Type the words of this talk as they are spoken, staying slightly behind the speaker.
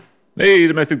Hey,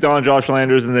 Domestic Don, Josh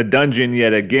Landers in the dungeon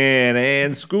yet again,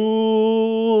 and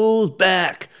school's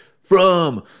back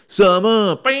from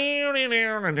summer.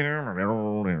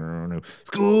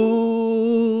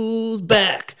 School's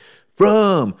back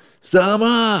from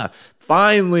summer.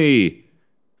 Finally,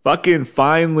 fucking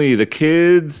finally, the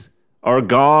kids are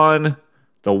gone.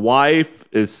 The wife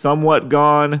is somewhat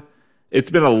gone. It's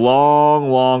been a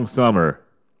long, long summer.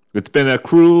 It's been a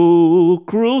cruel,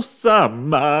 cruel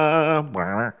summer.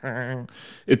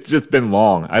 It's just been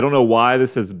long. I don't know why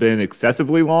this has been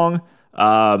excessively long.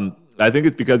 I think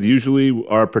it's because usually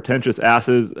our pretentious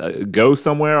asses go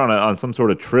somewhere on some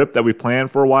sort of trip that we plan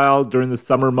for a while during the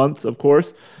summer months, of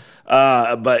course.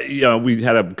 But we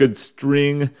had a good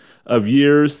string of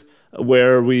years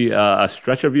where a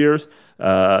stretch of years,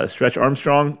 Stretch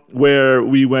Armstrong, where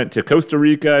we went to Costa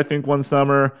Rica, I think, one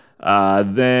summer.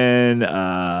 Then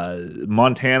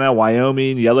Montana,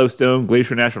 Wyoming, Yellowstone,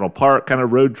 Glacier National Park kind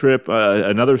of road trip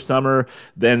another summer.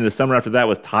 Then the summer after that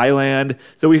was Thailand.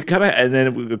 So we kind of, and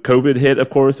then COVID hit,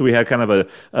 of course. So we had kind of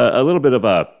a little bit of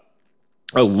a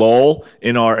lull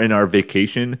in our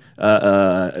vacation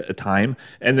time,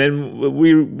 and then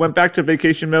we went back to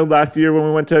vacation mode last year when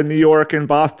we went to New York and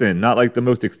Boston. Not like the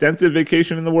most extensive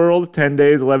vacation in the world, 10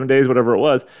 days, 11 days, whatever it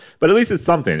was, but at least it's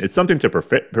something. It's something to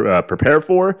prepare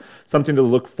for, something to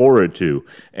look forward to.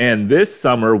 And this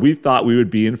summer, we thought we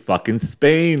would be in fucking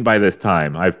Spain by this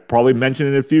time. I've probably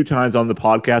mentioned it a few times on the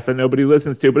podcast that nobody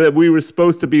listens to, but we were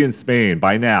supposed to be in Spain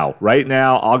by now. Right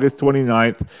now, August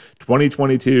 29th,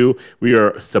 2022, we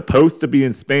are supposed to be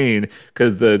in Spain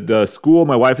because the school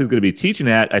my wife is going to be teaching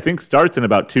at, I think, starts in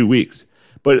about 2 weeks.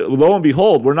 But lo and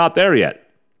behold, we're not there yet.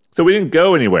 So we didn't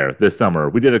go anywhere this summer.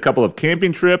 We did a couple of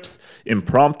camping trips,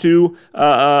 impromptu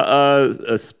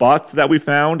spots that we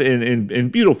found in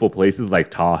beautiful places like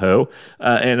Tahoe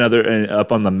and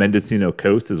up on the Mendocino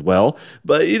coast as well.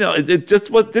 But it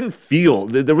just didn't feel.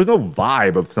 There was no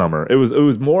vibe of summer. It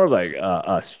was more like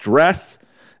stress.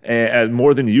 And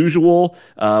more than usual.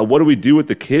 What do we do with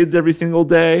the kids every single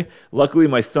day? Luckily,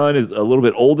 my son is a little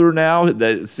bit older now,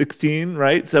 that's 16,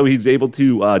 right? So he's able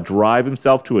to drive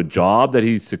himself to a job that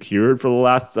he's secured for the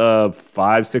last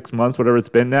 5-6 months, whatever it's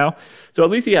been now. So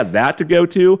at least he had that to go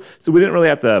to. So we didn't really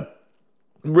have to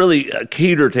really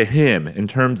cater to him in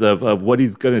terms of what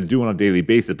he's going to do on a daily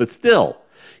basis. But still,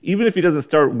 even if he doesn't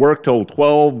start work till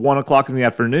 12, 1 o'clock in the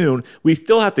afternoon, we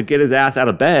still have to get his ass out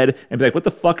of bed and be like, what the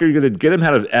fuck are you going to get him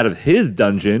out of his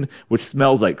dungeon, which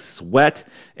smells like sweat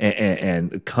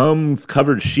and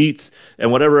cum-covered sheets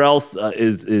and whatever else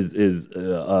is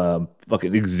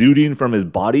fucking exuding from his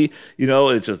body.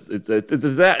 It's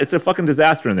a fucking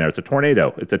disaster in there. It's a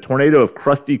tornado. It's a tornado of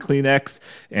crusty Kleenex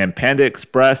and Panda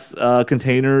Express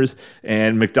containers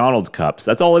and McDonald's cups.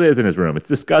 That's all it is in his room. It's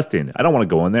disgusting. I don't want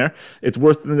to go in there. It's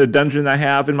worse than the dungeon I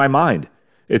have in my mind.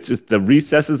 It's just the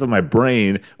recesses of my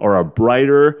brain are a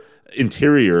brighter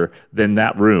interior than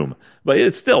that room. But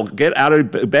it's still, get out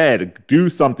of bed, do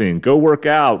something, go work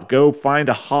out, go find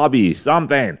a hobby,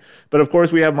 something. But of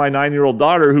course, we have my 9-year-old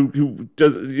daughter who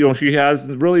does, she has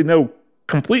really no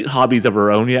complete hobbies of her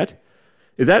own yet.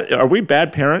 Are we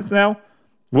bad parents now?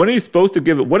 When is a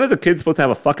kid supposed to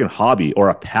have a fucking hobby or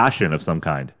a passion of some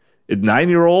kind? A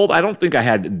 9-year-old? I don't think I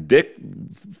had dick.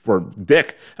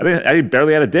 I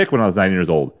barely had a dick when I was 9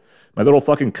 years old. My little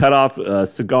fucking cut off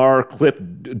cigar clip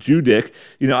Jew dick.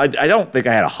 I don't think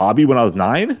I had a hobby when I was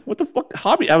 9. What the fuck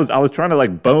hobby? I was trying to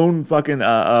like bone fucking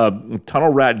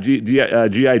tunnel rat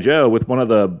G.I. Joe with one of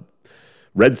the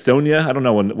Red Sonja. I don't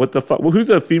know what the fuck. Well, who's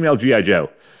a female G.I. Joe?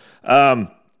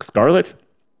 Scarlett?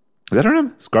 Is that her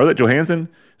name? Scarlett Johansson?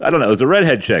 I don't know. It was a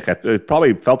redhead chick. I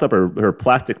probably felt up her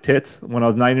plastic tits when I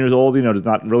was 9 years old. Just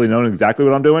not really knowing exactly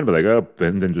what I'm doing, but I go up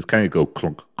and then just kind of go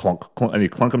clunk, clunk, clunk, and you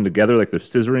clunk them together like they're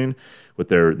scissoring with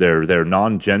their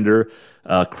non-gender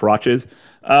crotches.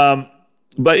 But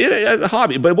a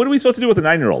hobby. But what are we supposed to do with a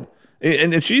 9-year-old?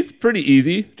 And she's pretty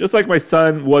easy, just like my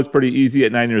son was pretty easy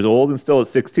at 9 years old and still at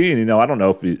 16. I don't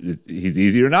know if he's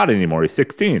easy or not anymore. He's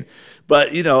 16. But,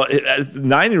 as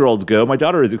 9-year-olds go, my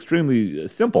daughter is extremely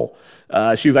simple.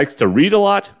 She likes to read a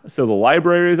lot, so the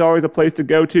library is always a place to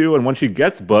go to. And when she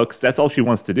gets books, that's all she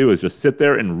wants to do is just sit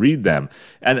there and read them.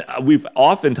 And we've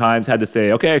oftentimes had to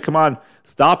say, okay, come on,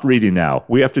 stop reading now.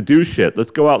 We have to do shit.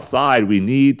 Let's go outside. We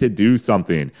need to do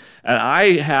something. And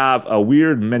I have a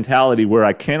weird mentality where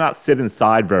I cannot sit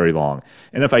inside very long.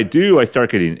 And if I do, I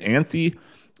start getting antsy.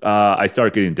 I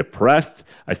start getting depressed.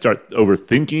 I start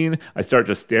overthinking. I start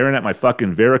just staring at my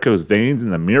fucking varicose veins in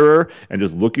the mirror and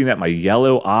just looking at my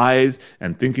yellow eyes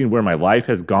and thinking where my life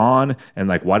has gone. And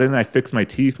like, why didn't I fix my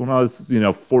teeth when I was,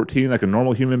 14, like a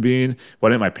normal human being? Why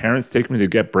didn't my parents take me to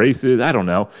get braces? I don't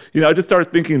know. I just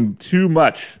start thinking too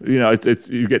much. I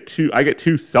get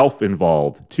too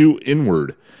self-involved, too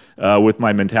inward with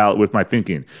my mentality, with my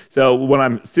thinking. So when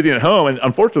I'm sitting at home, and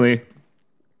unfortunately,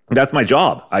 that's my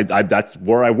job. That's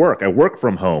where I work. I work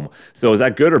from home. So is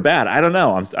that good or bad? I don't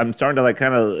know. I'm starting to like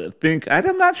kind of think.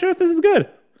 I'm not sure if this is good.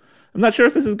 I'm not sure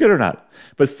if this is good or not.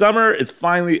 But summer is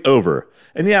finally over.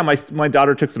 And yeah, my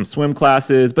daughter took some swim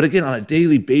classes. But again, on a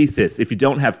daily basis, if you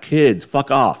don't have kids,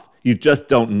 fuck off. You just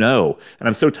don't know. And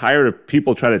I'm so tired of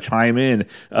people trying to chime in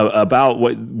about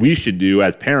what we should do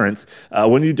as parents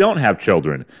when you don't have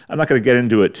children. I'm not going to get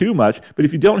into it too much, but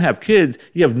if you don't have kids,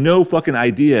 you have no fucking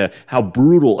idea how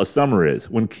brutal a summer is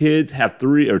when kids have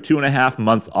 3 or 2.5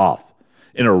 months off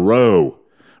in a row.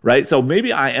 Right? So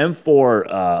maybe I am for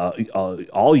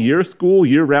all year school,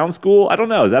 year round school. I don't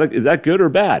know. Is that good or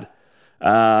bad?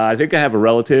 I think I have a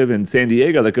relative in San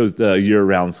Diego that goes to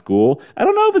year-round school. I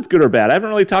don't know if it's good or bad. I haven't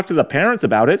really talked to the parents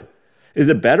about it. Is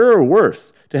it better or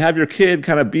worse to have your kid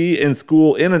kind of be in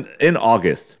school in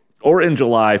August or in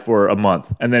July for a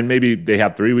month, and then maybe they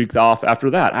have 3 weeks off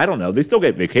after that? I don't know. They still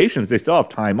get vacations. They still have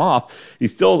time off.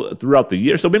 He's still throughout the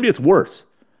year. So maybe it's worse.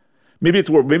 Maybe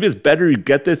it's better you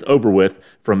get this over with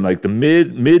from like the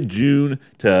mid June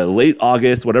to late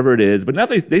August, whatever it is. But now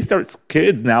they start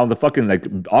kids now in the fucking like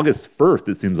August 1st,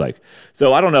 it seems like.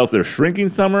 So I don't know if they're shrinking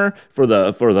summer for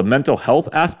the mental health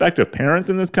aspect of parents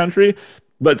in this country.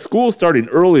 But school's starting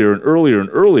earlier and earlier and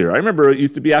earlier. I remember it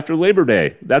used to be after Labor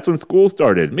Day. That's when school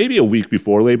started. Maybe a week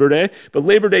before Labor Day. But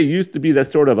Labor Day used to be that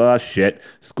sort of, shit,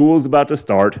 school's about to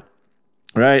start.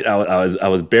 Right, I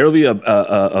was barely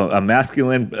a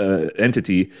masculine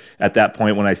entity at that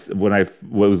point when I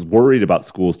was worried about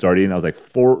school starting. I was like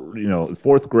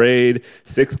fourth grade,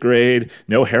 sixth grade,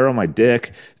 no hair on my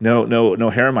dick, no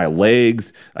hair on my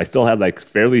legs. I still had like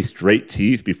fairly straight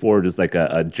teeth before just like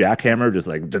a jackhammer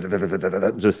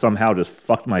just somehow just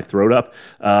fucked my throat up.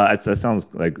 That sounds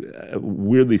like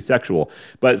weirdly sexual,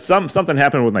 but something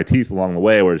happened with my teeth along the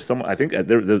way where I think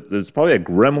there's probably a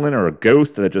gremlin or a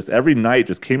ghost that just every night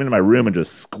just came into my room and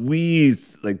just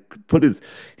squeezed, like put his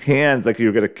hands like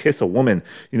you're gonna kiss a woman.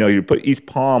 You put each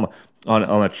palm on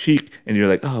a cheek and you're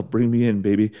like, oh, bring me in,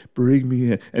 baby, bring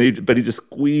me in. And he just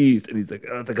squeezed and he's like,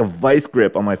 oh, it's like a vice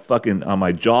grip on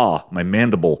my jaw, my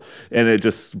mandible, and it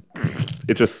just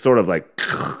sort of like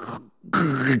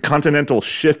continental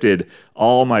shifted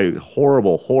all my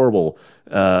horrible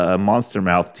monster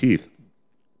mouth teeth.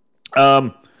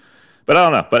 But I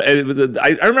don't know. But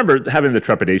I remember having the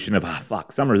trepidation of,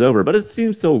 fuck, summer's over. But it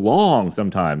seems so long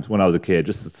sometimes when I was a kid.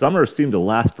 Just summer seemed to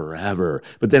last forever.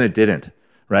 But then it didn't,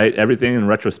 right? Everything in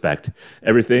retrospect.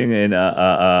 Everything in,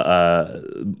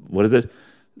 what is it?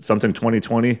 Something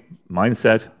 2020?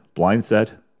 Mindset?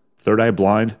 Blindset? Third eye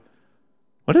blind?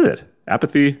 What is it?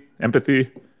 Apathy?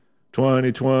 Empathy?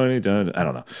 2020? I don't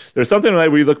know. There's something like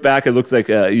where you look back, it looks like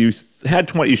you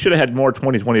should have had more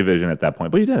 2020 vision at that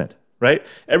point. But you didn't. Right?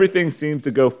 Everything seems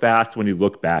to go fast when you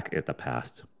look back at the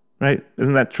past, right?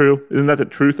 Isn't that true? Isn't that the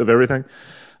truth of everything?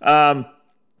 I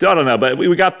don't know, but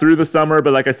we got through the summer,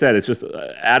 but like I said, it's just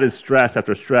added stress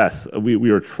after stress. We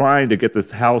were trying to get this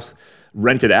house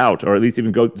rented out, or at least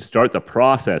even go start the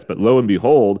process. But lo and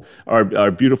behold,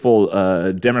 our beautiful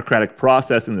democratic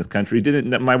process in this country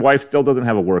my wife still doesn't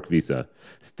have a work visa.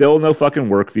 Still no fucking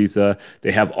work visa.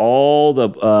 They have all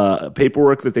the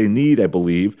paperwork that they need, I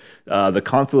believe. The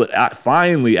consulate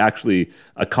finally actually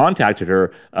contacted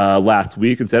her last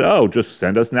week and said, oh, just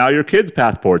send us now your kids'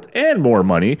 passports and more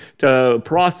money to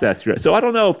process your... So I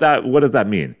don't know what does that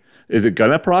mean? Is it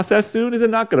going to process soon? Is it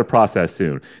not going to process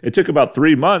soon? It took about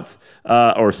 3 months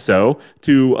or so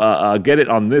to get it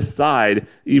on this side,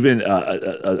 even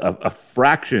a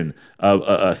fraction of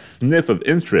a sniff of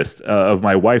interest of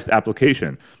my wife's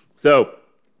application. So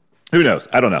who knows?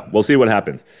 I don't know. We'll see what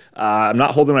happens. I'm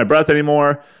not holding my breath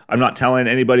anymore. I'm not telling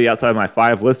anybody outside of my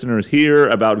 5 listeners here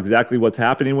about exactly what's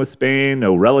happening with Spain.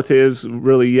 No relatives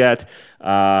really yet.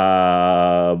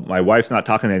 My wife's not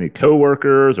talking to any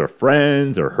coworkers or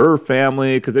friends or her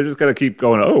family because they're just going to keep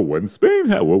going, oh, when's Spain?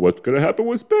 What's going to happen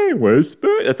with Spain? Where's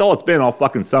Spain? That's all it's been all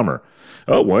fucking summer.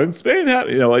 Oh, when's Spain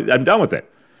happen? I'm done with it.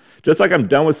 Just like I'm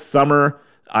done with summer,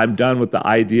 I'm done with the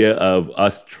idea of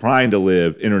us trying to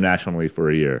live internationally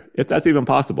for a year, if that's even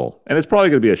possible. And it's probably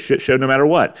going to be a shit show no matter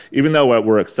what. Even though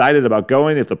we're excited about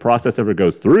going, if the process ever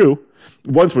goes through,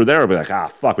 once we're there, we'll be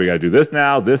like, fuck, we got to do this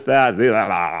now, this, that, blah,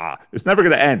 blah. It's never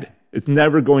going to end. It's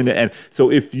never going to end.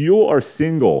 So if you are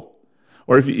single,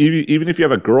 or even if you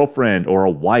have a girlfriend or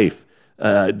a wife,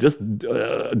 just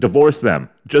divorce them.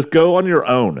 Just go on your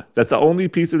own. That's the only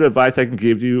piece of advice I can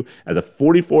give you as a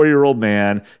 44-year-old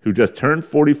man who just turned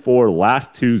 44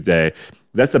 last Tuesday.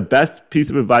 That's the best piece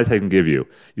of advice I can give you.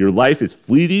 Your life is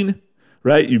fleeting,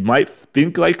 right? You might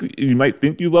think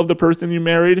you love the person you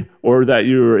married or that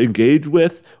you're engaged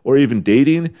with or even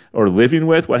dating or living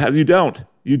with. What have you? Don't.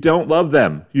 You don't love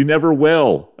them. You never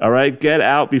will. All right? Get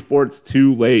out before it's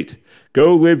too late.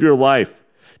 Go live your life.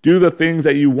 Do the things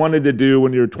that you wanted to do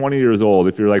when you're 20 years old.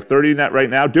 If you're like 30 right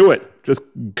now, do it. Just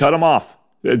cut them off.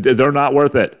 They're not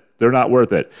worth it. They're not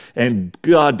worth it. And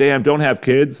goddamn, don't have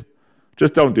kids.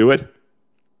 Just don't do it.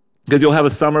 Because you'll have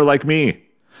a summer like me.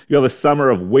 You'll have a summer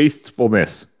of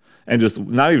wastefulness. And just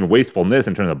not even wastefulness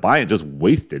in terms of buying, just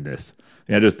wastedness.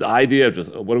 Just the idea of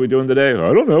just, what are we doing today?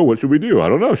 I don't know. What should we do? I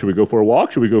don't know. Should we go for a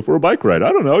walk? Should we go for a bike ride?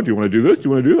 I don't know. Do you want to do this? Do you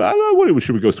want to do that? I don't know.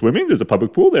 Should we go swimming? There's a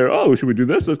public pool there. Oh, should we do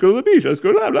this? Let's go to the beach. Let's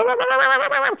go to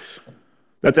that.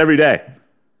 That's every day.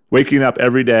 Waking up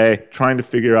every day, trying to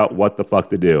figure out what the fuck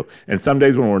to do. And some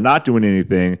days when we're not doing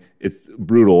anything, it's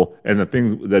brutal. And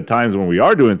the times when we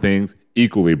are doing things,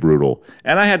 equally brutal.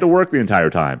 And I had to work the entire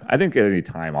time. I didn't get any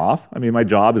time off. I mean, my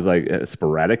job is like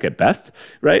sporadic at best,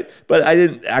 right? But I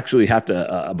didn't actually have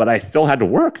to, but I still had to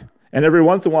work. And every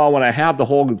once in a while, when I have the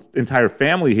whole entire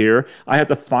family here, I have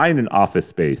to find an office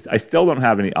space. I still don't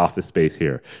have any office space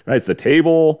here, right? It's the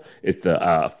table, it's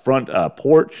the front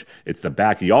porch, it's the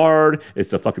backyard,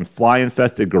 it's the fucking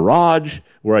fly-infested garage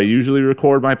where I usually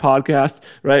record my podcast,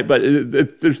 right? But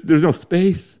there's no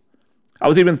space. I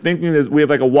was even thinking that we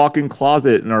have like a walk-in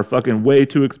closet in our fucking way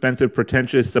too expensive,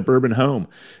 pretentious suburban home.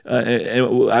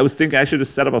 And I was thinking I should have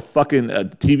set up a fucking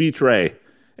TV tray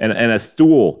and a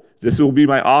stool. This will be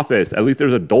my office. At least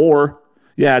there's a door.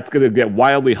 Yeah, it's going to get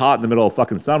wildly hot in the middle of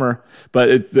fucking summer, but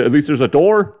at least there's a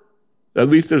door. At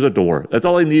least there's a door. That's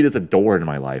all I need is a door in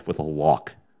my life with a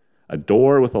lock. A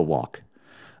door with a lock.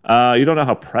 You don't know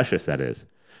how precious that is.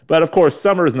 But of course,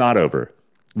 summer is not over.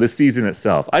 The season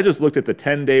itself. I just looked at the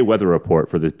 10-day weather report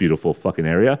for this beautiful fucking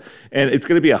area, and it's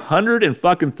going to be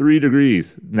 103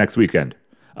 degrees next weekend.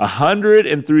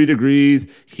 103 degrees,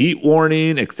 heat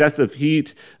warning, excessive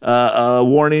heat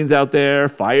warnings out there,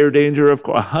 fire danger, of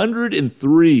course.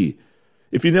 103.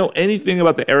 If you know anything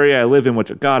about the area I live in,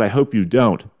 which, God, I hope you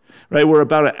don't, right? We're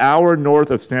about an hour north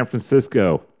of San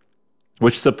Francisco,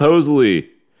 which supposedly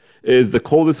is the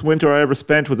coldest winter I ever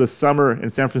spent was a summer in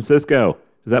San Francisco.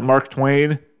 Is that Mark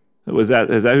Twain? Is that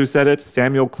who said it?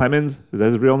 Samuel Clemens? Is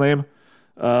that his real name?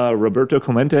 Roberto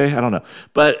Clemente? I don't know.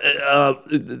 But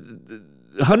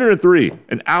 103,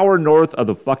 an hour north of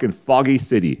the fucking foggy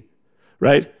city,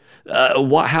 right?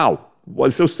 How?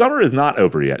 So summer is not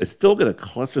over yet. It's still going to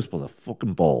clutch us by the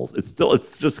fucking balls.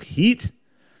 It's just heat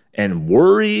and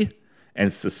worry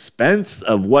and suspense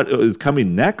of what is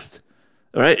coming next.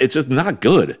 All right? It's just not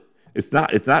good. It's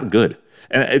not good.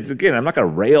 And again, I'm not going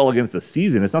to rail against the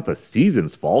season. It's not the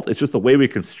season's fault. It's just the way we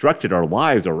constructed our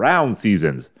lives around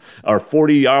seasons. Our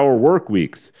 40-hour work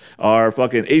weeks, our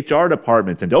fucking HR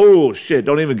departments, and oh shit,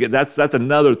 don't even get that's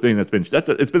another thing it's been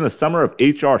the summer of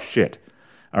HR shit.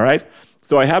 All right?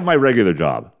 So I have my regular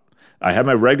job. I have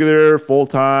my regular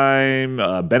full-time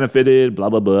benefited blah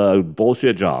blah blah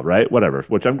bullshit job, right? Whatever,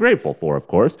 which I'm grateful for, of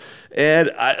course.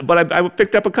 But I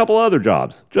picked up a couple other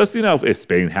jobs. Just, if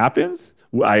Spain happens,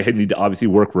 I need to obviously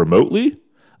work remotely.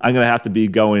 I'm going to have to be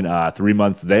going 3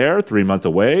 months there, 3 months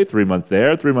away, 3 months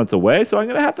there, 3 months away. So I'm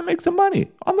going to have to make some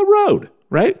money on the road,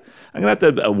 right? I'm going to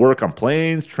have to work on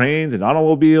planes, trains, and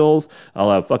automobiles. I'll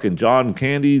have fucking John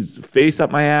Candy's face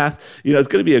up my ass. It's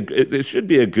going to be it should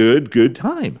be a good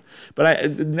time.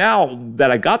 But now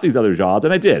that I got these other jobs,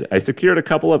 and I secured a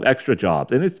couple of extra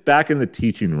jobs, and it's back in the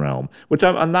teaching realm, which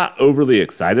I'm not overly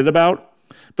excited about.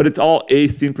 But it's all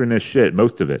asynchronous shit,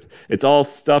 most of it. It's all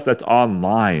stuff that's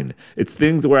online. It's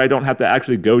things where I don't have to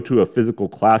actually go to a physical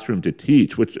classroom to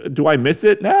teach, which, do I miss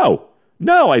it? No,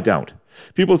 I don't.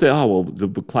 People say, oh, well, the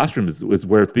classroom is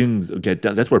where things get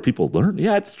done. That's where people learn.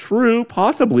 Yeah, it's true,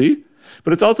 possibly.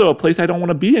 But it's also a place I don't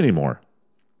want to be anymore.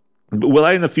 Will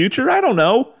I in the future? I don't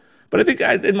know. But I think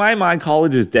in my mind,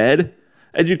 college is dead.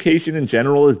 Education in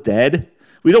general is dead.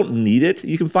 We don't need it.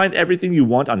 You can find everything you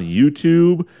want on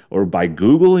YouTube or by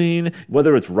Googling,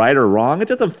 whether it's right or wrong. It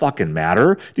doesn't fucking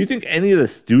matter. Do you think any of the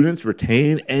students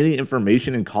retain any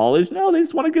information in college? No, they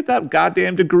just want to get that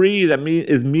goddamn degree that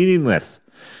is meaningless.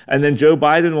 And then Joe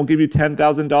Biden will give you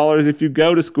 $10,000 if you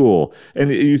go to school.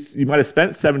 And you might have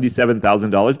spent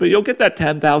 $77,000, but you'll get that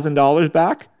 $10,000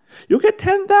 back. You'll get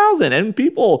 10,000, and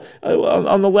people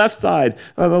on the left side,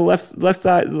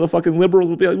 the fucking liberals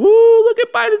will be like, "Woo! Look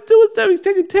at Biden doing stuff. He's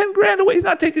taking 10 grand away. He's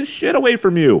not taking shit away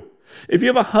from you." If you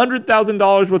have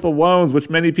 $100,000 worth of loans, which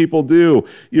many people do,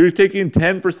 you're taking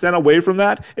 10% away from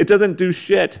that. It doesn't do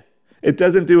shit. It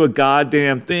doesn't do a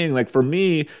goddamn thing. Like for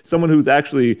me, someone who's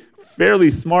actually fairly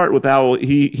smart with how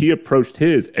he approached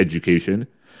his education,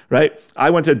 right? I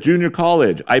went to junior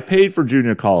college. I paid for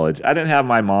junior college. I didn't have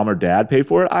my mom or dad pay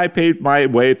for it. I paid my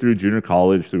way through junior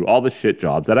college through all the shit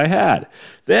jobs that I had.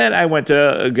 Then I went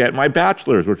to get my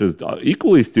bachelor's, which is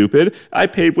equally stupid. I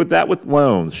paid with that with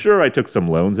loans. Sure, I took some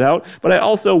loans out, but I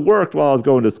also worked while I was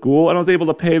going to school, and I was able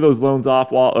to pay those loans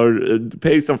off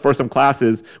pay for some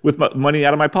classes with money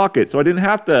out of my pocket. So I didn't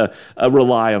have to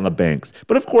rely on the banks.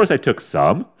 But of course, I took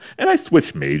some, and I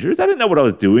switched majors. I didn't know what I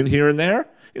was doing here and there.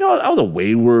 You know, I was a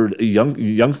wayward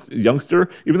youngster,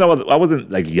 even though I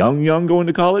wasn't like young going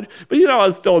to college. But, you know, I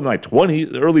was still in my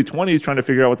early 20s trying to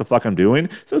figure out what the fuck I'm doing.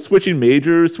 So switching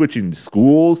majors, switching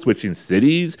schools, switching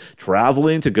cities,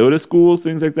 traveling to go to schools,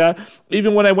 things like that.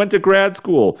 Even when I went to grad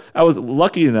school, I was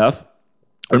lucky enough,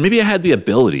 or maybe I had the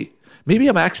ability. Maybe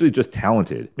I'm actually just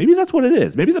talented. Maybe that's what it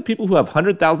is. Maybe the people who have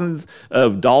hundred thousands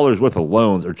of dollars worth of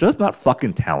loans are just not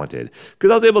fucking talented. Because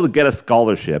I was able to get a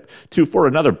scholarship for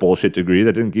another bullshit degree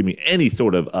that didn't give me any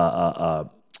sort of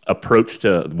approach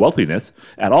to wealthiness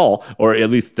at all, or at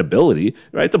least stability,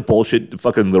 right? It's a bullshit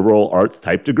fucking liberal arts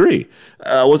type degree.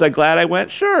 Was I glad I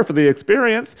went? Sure, for the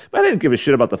experience. But I didn't give a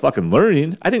shit about the fucking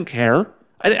learning. I didn't care.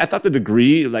 I thought the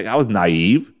degree, like I was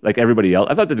naive, like everybody else.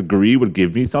 I thought the degree would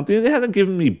give me something. It hasn't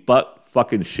given me but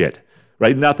fucking shit,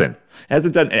 right? Nothing. It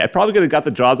hasn't done. I probably could have got the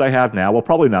jobs I have now. Well,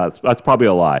 probably not. That's probably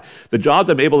a lie. The jobs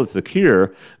I'm able to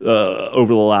secure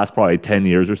over the last probably 10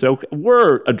 years or so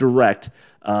were a direct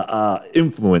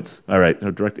influence. All right,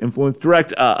 direct influence,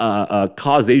 direct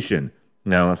causation.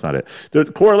 No, that's not it.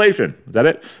 There's correlation. Is that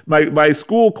it? My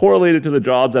school correlated to the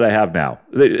jobs that I have now.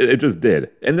 It just did.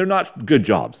 And they're not good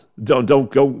jobs. Don't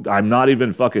go. I'm not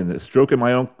even fucking stroking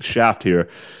my own shaft here.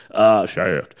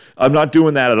 Shaft. I'm not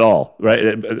doing that at all,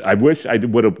 right? I wish I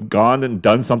would have gone and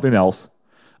done something else.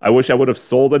 I wish I would have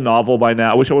sold a novel by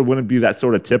now. I wish I wouldn't be that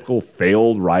sort of typical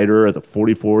failed writer as a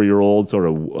 44-year-old sort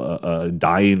of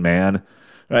dying man.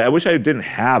 Right? I wish I didn't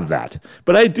have that.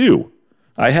 But I do.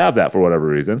 I have that for whatever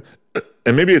reason.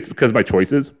 And maybe it's because of my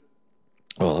choices.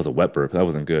 Oh, that was a wet burp. That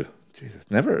wasn't good. Jesus,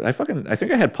 never. I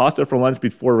think I had pasta for lunch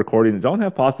before recording. Don't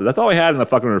have pasta. That's all I had in the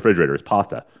fucking refrigerator is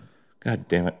pasta. God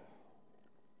damn it.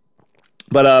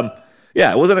 But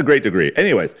yeah, it wasn't a great degree.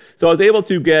 Anyways, so I was able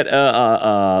to get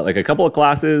like a couple of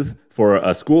classes for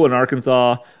a school in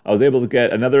Arkansas. I was able to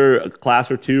get another class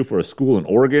or two for a school in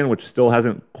Oregon, which still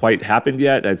hasn't quite happened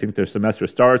yet. I think their semester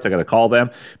starts. I got to call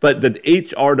them. But the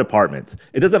HR departments,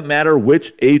 it doesn't matter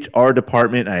which HR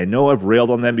department. I know I've railed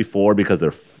on them before because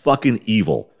they're fucking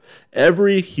evil.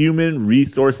 Every human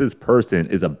resources person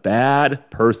is a bad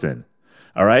person.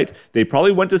 All right. They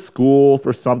probably went to school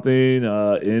for something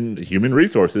in human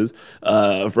resources,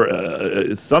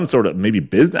 for some sort of maybe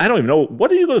business. I don't even know.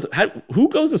 Who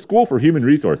goes to school for human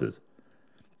resources?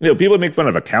 You know, people make fun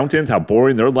of accountants, how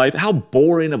boring their life. How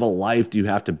boring of a life do you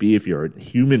have to be if you're in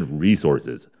human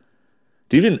resources?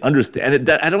 Do you even understand it?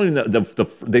 I don't even know.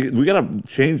 We got to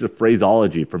change the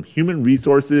phraseology from human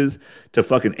resources to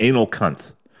fucking anal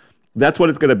cunts. That's what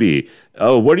it's going to be.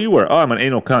 Oh, what do you wear? Oh, I'm an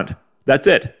anal cunt. That's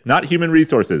it. Not human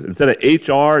resources. Instead of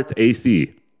HR, it's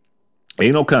AC.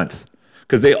 Anal cunts.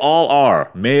 Because they all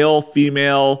are. Male,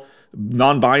 female,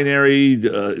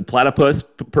 non-binary, platypus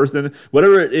person,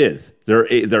 whatever it is. They're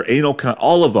anal cunt.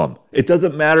 All of them. It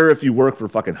doesn't matter if you work for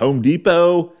fucking Home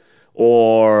Depot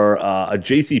or a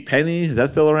JCPenney. Is that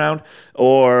still around?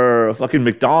 Or fucking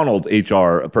McDonald's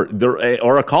HR.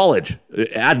 Or a college.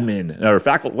 Admin or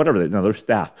faculty, whatever. They're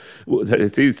staff.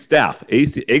 See, staff.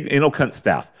 AC, anal cunt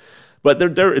staff. But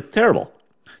it's terrible.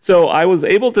 So I was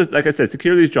able to, like I said,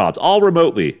 secure these jobs all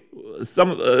remotely.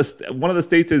 One of the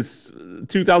states is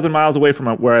 2,000 miles away from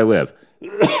where I live. You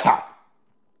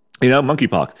know,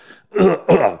 monkeypox.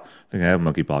 I think I have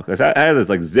monkeypox. I had this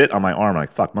like zit on my arm. I'm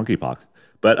like, fuck, monkeypox.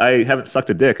 But I haven't sucked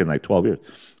a dick in like 12 years.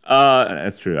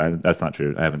 That's true. That's not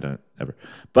true. I haven't done it ever.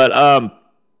 But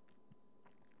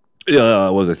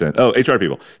what was I saying? Oh, HR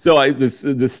people. So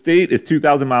the state is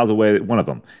 2,000 miles away, one of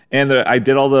them. And I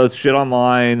did all the shit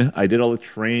online. I did all the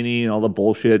training, all the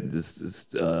bullshit,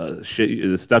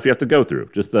 the stuff you have to go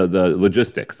through. Just the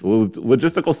logistics, the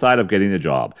logistical side of getting a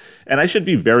job. And I should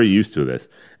be very used to this,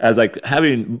 as like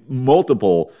having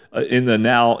multiple in the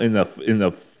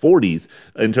 40s,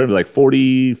 in terms of like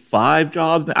 45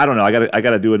 jobs. I don't know. I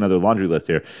gotta do another laundry list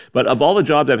here. But of all the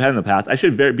jobs I've had in the past, I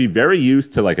should be very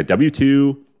used to like a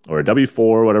W-2. or a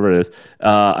W-4, whatever it is.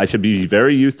 I should be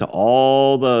very used to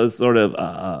all the sort of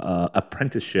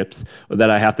apprenticeships that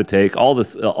I have to take, all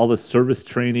the service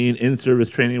training, in-service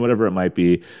training, whatever it might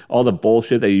be, all the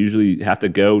bullshit that you usually have to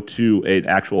go to an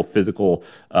actual physical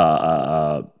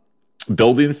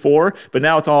building for, but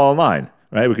now it's all online.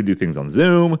 Right? We could do things on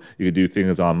Zoom. You could do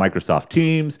things on Microsoft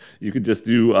Teams. You could just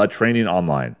do training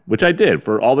online, which I did.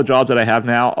 For all the jobs that I have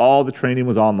now, all the training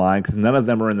was online because none of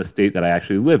them are in the state that I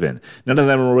actually live in. None of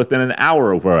them are within an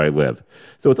hour of where I live.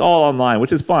 So it's all online,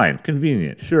 which is fine,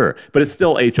 convenient, sure. But it's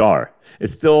still HR.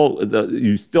 It's still,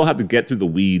 you still have to get through the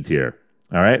weeds here.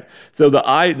 All right? So the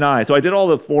I-9, so I did all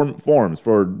the forms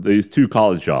for these 2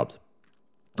 college jobs.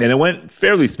 And it went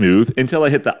fairly smooth until I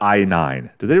hit the I-9.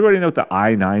 Does everybody know what the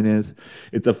I-9 is?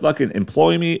 It's a fucking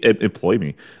employee. That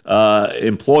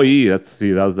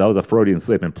was a Freudian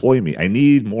slip. Employ me. I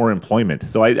need more employment.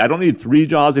 So I don't need 3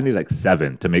 jobs. I need like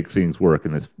 7 to make things work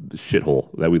in this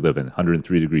shithole that we live in.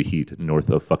 103 degree heat north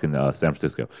of fucking San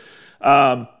Francisco.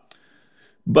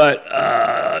 But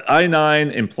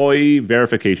I-9 employee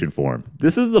verification form.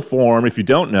 This is the form. If you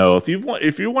don't know, if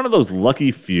you're one of those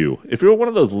lucky few,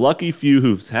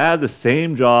 who's had the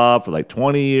same job for like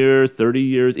 20 years, 30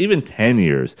 years, even 10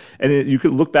 years, and you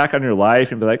could look back on your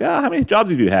life and be like, how many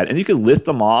jobs have you had? And you could list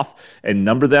them off and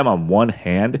number them on one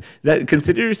hand. That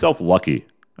consider yourself lucky.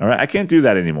 All right, I can't do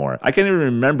that anymore. I can't even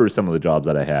remember some of the jobs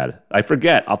that I had. I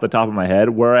forget off the top of my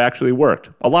head where I actually worked.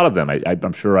 A lot of them,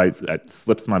 I'm sure it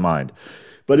slips my mind.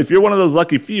 But if you're one of those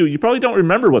lucky few, you probably don't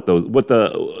remember what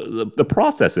the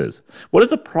process is. What is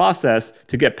the process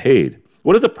to get paid?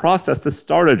 What is the process to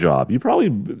start a job? You probably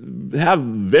have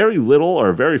very little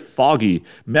or very foggy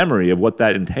memory of what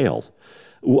that entails.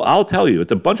 Well, I'll tell you,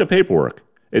 it's a bunch of paperwork.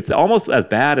 It's almost as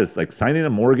bad as like signing a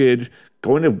mortgage,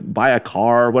 going to buy a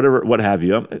car, whatever, what have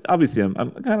you.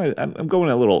 I'm going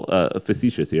a little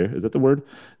facetious here. Is that the word?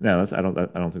 No, I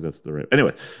don't think that's the right.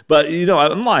 Anyways, but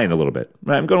I'm lying a little bit.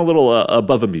 Right? I'm going a little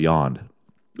above and beyond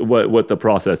what the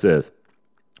process is.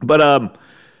 But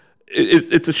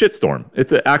it's a shitstorm.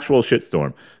 It's an actual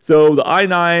shitstorm. So the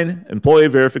I-9 employee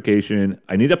verification,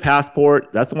 I need a passport.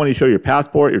 That's the one you show your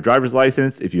passport, your driver's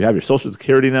license. If you have your social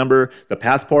security number, the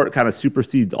passport kind of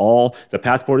supersedes all. The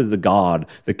passport is the god,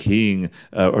 the king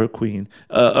or queen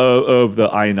of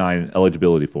the I-9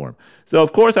 eligibility form. So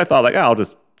of course I thought I'll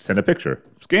just send a picture,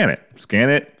 scan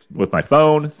it with my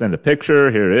phone, send a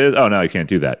picture, here it is. Oh, no, you can't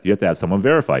do that. You have to have someone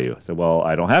verify you. I said, well,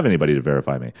 I don't have anybody to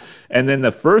verify me. And then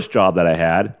the first job that I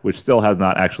had, which still has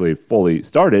not actually fully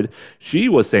started, she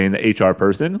was saying the HR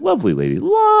person, lovely lady,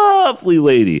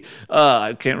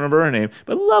 I can't remember her name,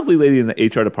 but lovely lady in the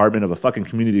HR department of a fucking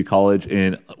community college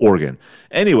in Oregon.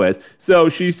 Anyways, so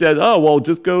she says, oh, well,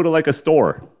 just go to like a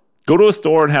store. Go to a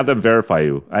store and have them verify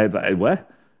you. I what?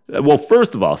 Well,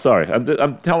 first of all, sorry,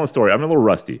 I'm telling a story. I'm a little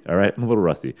rusty, all right? I'm a little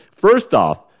rusty. First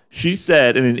off, she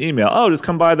said in an email, oh, just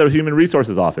come by the Human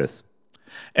Resources office.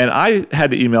 And I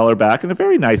had to email her back in a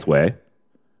very nice way,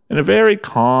 in a very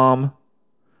calm,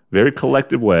 very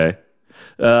collected way.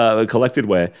 I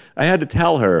had to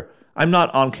tell her, I'm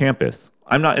not on campus.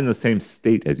 I'm not in the same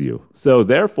state as you. So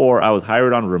therefore, I was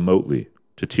hired on remotely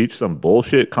to teach some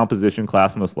bullshit composition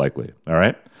class most likely, all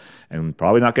right? And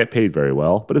probably not get paid very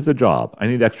well, but it's a job. I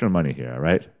need extra money here, all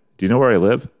right? Do you know where I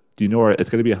live? Do you know where it's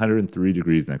going to be 103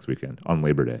 degrees next weekend on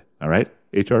Labor Day, all right?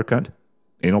 HR cunt?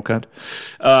 Anal cunt?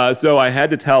 So I had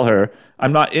to tell her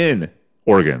I'm not in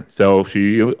Oregon. So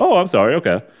I'm sorry,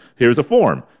 okay. Here's a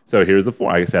form. So here's the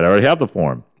form. I said, I already have the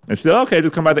form. And she said, okay,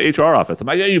 just come by the HR office. I'm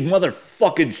like, yeah, you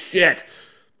motherfucking shit.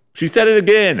 She said it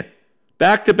again.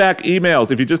 Back-to-back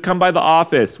emails. If you just come by the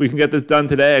office, we can get this done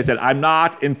today. I said, I'm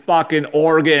not in fucking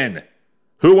Oregon.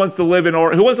 Who wants to live in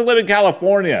Oregon? Who wants to live in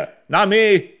California? Not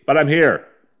me, but I'm here.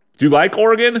 Do you like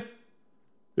Oregon?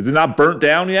 Is it not burnt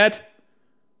down yet?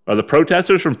 Are the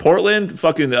protesters from Portland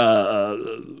fucking, are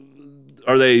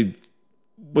they,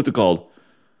 what's it called?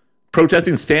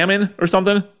 Protesting salmon or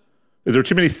something? Is there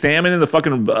too many salmon in the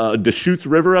fucking Deschutes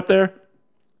River up there?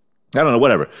 I don't know,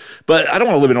 whatever. But I don't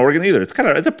want to live in Oregon either.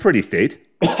 It's a pretty state,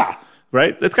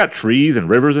 right? It's got trees and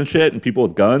rivers and shit and people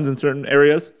with guns in certain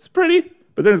areas. It's pretty.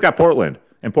 But then it's got Portland.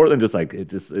 And Portland it's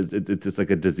just like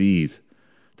a disease.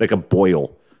 It's like a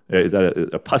boil. It's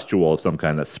a pustule of some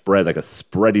kind that spread like a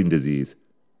spreading disease.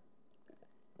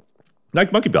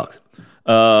 Like monkeypox.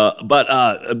 But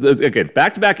again,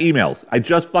 back-to-back emails. I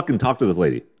just fucking talked to this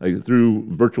lady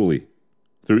through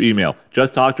email.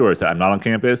 Just talked to her. I said, I'm not on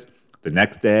campus. The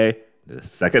next day, the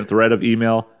second thread of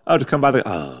email, just come by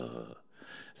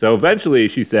So eventually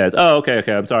she says, oh, okay,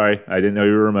 I'm sorry. I didn't know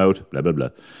you were remote, blah, blah, blah.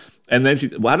 And then she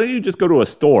said, why don't you just go to a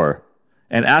store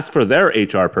and ask for their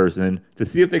HR person to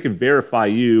see if they can verify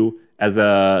you as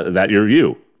that you're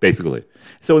you, basically.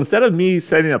 So instead of me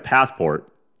sending a passport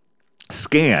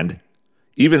scanned,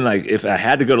 even like if I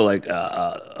had to go to like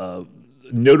a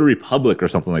notary public or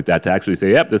something like that to actually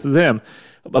say, yep, this is him.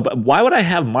 But why would I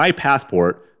have my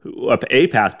passport, a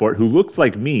passport who looks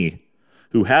like me,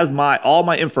 who has all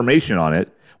my information on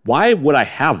it? Why would I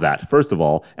have that, first of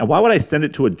all? And why would I send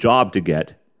it to a job to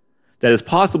get that is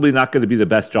possibly not going to be the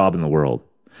best job in the world?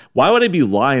 Why would I be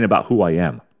lying about who I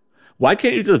am? Why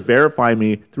can't you just verify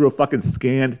me through a fucking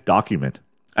scanned document?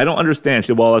 I don't understand. She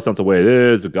said, well, that's not the way it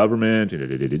is, the government.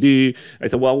 I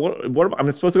said, well, what am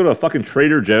I supposed to go to a fucking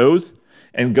Trader Joe's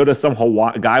and go to some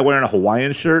guy wearing a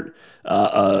Hawaiian shirt,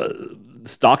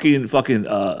 stocking fucking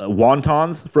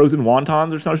wontons, frozen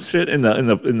wontons or some shit in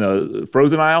the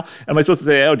frozen aisle? Am I supposed to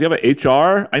say, oh, do you have an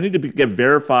HR? I need to get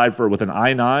verified with an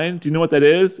I-9. Do you know what that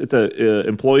is? It's a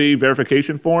employee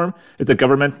verification form. It's a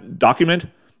government document.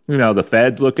 The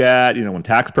feds look at, when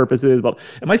tax purposes. But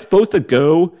am I supposed to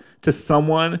go to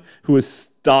someone who is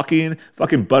stocking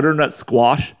fucking butternut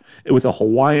squash with a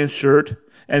Hawaiian shirt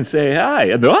and say, hi,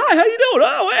 and they're, hi, how you doing?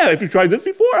 Oh, yeah, have you tried this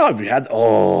before? Have you had,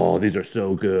 oh, these are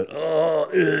so good.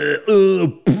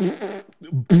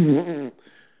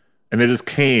 And they just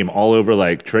came all over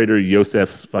like Trader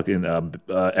Joseph's fucking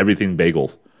everything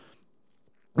bagels.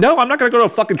 No, I'm not going to go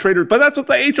to a fucking Trader, but that's what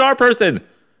the HR person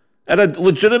at a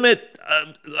legitimate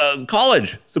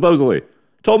college, supposedly,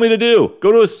 told me to do.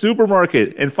 Go to a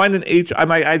supermarket and find an HR.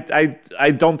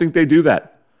 I don't think they do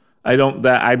that.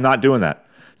 I'm not doing that.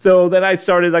 So then I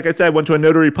started, like I said, went to a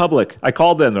notary public. I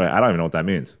called them. Like, I don't even know what that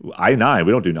means. I-9.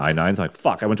 We don't do I-9s. I'm like,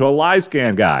 fuck. I went to a live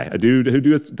scan guy, a dude who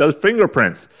does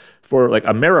fingerprints for like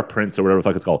Ameriprints or whatever the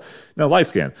fuck it's called. No, live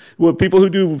scan. Well, people who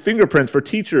do fingerprints for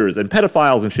teachers and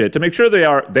pedophiles and shit to make sure they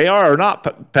are or not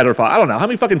pedophiles. I don't know. How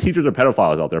many fucking teachers are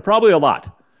pedophiles out there? Probably a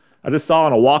lot. I just saw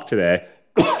on a walk today,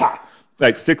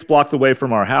 like 6 blocks away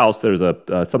from our house, there's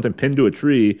something pinned to a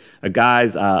tree, a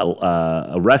guy's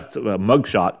arrest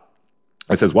mugshot.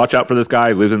 It says, watch out for this guy.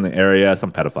 He lives in the area.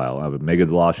 Some pedophile. I have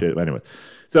Megan's Law shit. Anyways.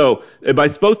 So am I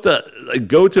supposed to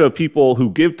go to people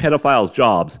who give pedophiles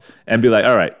jobs and be like,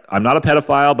 all right, I'm not a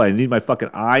pedophile, but I need my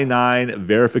fucking I-9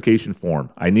 verification form.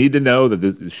 I need to know that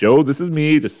this is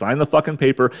me. Just sign the fucking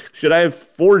paper. Should I have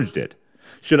forged it?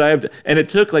 Should I have? And it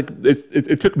took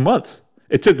it took months.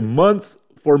 It took months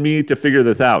for me to figure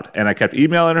this out. And I kept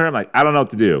emailing her. I'm like, I don't know what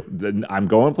to do. I'm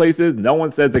going places. No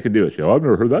one says they can do it. She goes, I've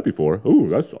never heard that before. Ooh,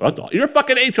 that's all. You're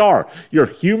fucking HR. You're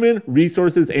human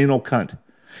resources anal cunt.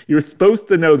 You're supposed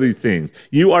to know these things.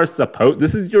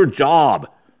 This is your job.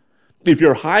 If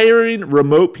you're hiring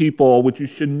remote people, which you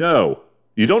should know,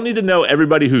 you don't need to know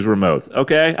everybody who's remote,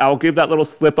 okay? I'll give that little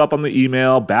slip up on the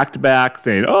email back to back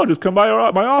saying, oh, just come by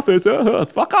my office.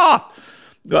 Fuck off.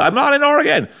 I'm not in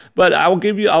Oregon, but I'll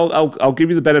give you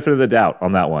the benefit of the doubt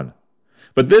on that one.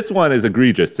 But this one is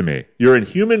egregious to me. You're in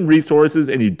human resources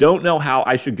and you don't know how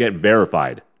I should get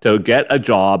verified to get a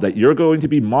job that you're going to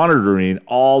be monitoring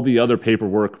all the other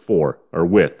paperwork for or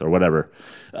with or whatever.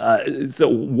 So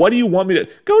what do you want me to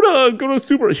go to a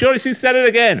super? She said it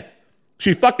again.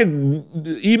 She fucking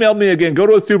emailed me again. Go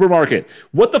to a supermarket.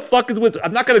 What the fuck is with?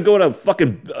 I'm not gonna go to a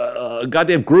fucking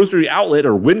goddamn grocery outlet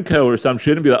or Winco or some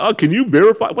shit and be like, oh, can you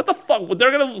verify? What the fuck? They're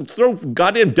gonna throw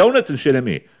goddamn donuts and shit at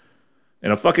me,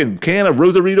 and a fucking can of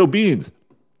Rosarito beans.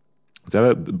 Is that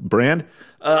a brand?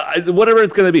 Whatever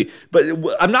it's gonna be. But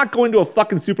I'm not going to a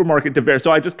fucking supermarket to verify.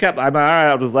 So I just kept. I'm all right.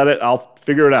 I'll just let it. I'll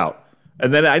figure it out.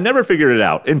 And then I never figured it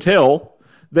out until.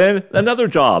 Then another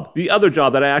job, the other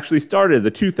job that I actually started,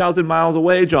 the 2,000 miles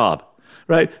away job,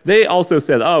 right? They also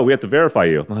said, oh, we have to verify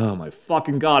you. Oh, my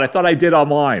fucking God. I thought I did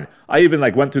online. I even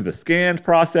went through the scanned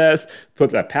process,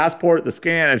 put that passport, the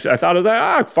scan, and I thought it was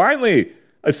like, finally,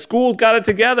 a school's got it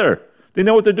together. They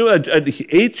know what they're doing. A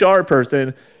HR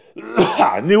person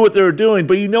knew what they were doing,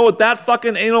 but you know what that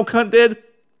fucking anal cunt did?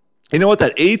 You know what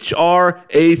that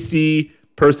HRAC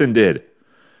person did?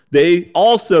 They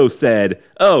also said,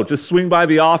 oh, just swing by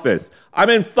the office. I'm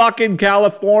in fucking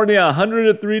California,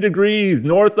 103 degrees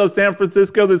north of San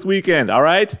Francisco this weekend, all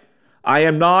right? I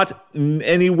am not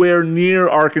anywhere near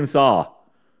Arkansas.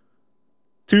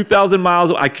 2,000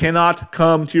 miles, I cannot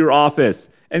come to your office.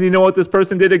 And you know what this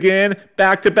person did again?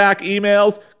 Back-to-back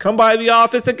emails. Come by the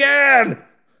office again.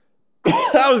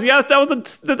 That was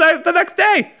the next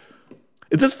day.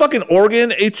 Is this fucking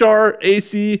Oregon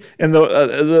HRAC and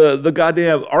the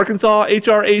goddamn Arkansas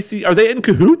HRAC? Are they in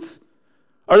cahoots?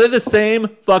 Are they the same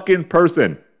fucking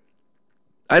person?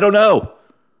 I don't know.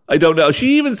 I don't know.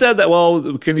 She even said that,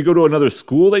 well, can you go to another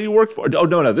school that you worked for? Oh,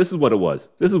 no. This is what it was.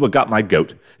 This is what got my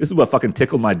goat. This is what fucking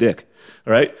tickled my dick.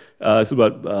 All right? This is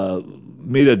what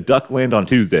made a duck land on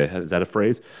Tuesday. Is that a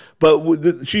phrase?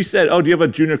 But she said, oh, do you have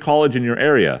a junior college in your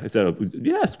area? I said,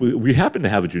 yes, we happen to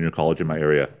have a junior college in my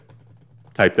area.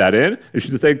 Type that in. And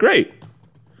she said, great.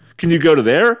 Can you go to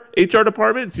their HR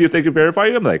department and see if they can verify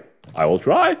you? I'm like, I will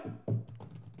try.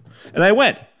 And I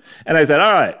went. And I said,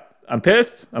 all right, I'm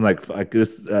pissed. I'm like,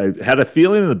 this. I had a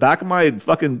feeling in the back of my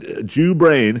fucking Jew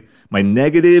brain, my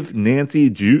negative Nancy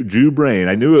Jew brain.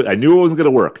 I knew it wasn't going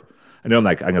to work. I know I'm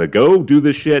going to go do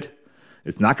this shit.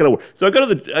 It's not going to work. So I go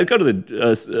to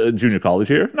the junior college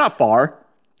here. Not far.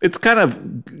 It's kind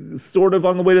of sort of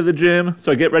on the way to the gym.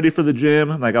 So I get ready for the gym.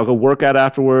 I'm like, I'll go work out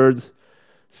afterwards,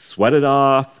 sweat it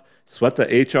off. Sweat the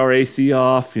HRAC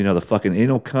off, the fucking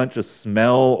anal cunt just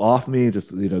smell off me,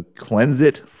 just, cleanse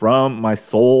it from my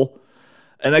soul.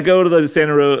 And I go to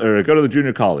the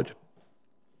junior college.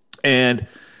 And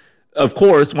of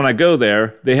course, when I go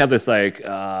there, they have this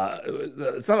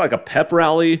it's not like a pep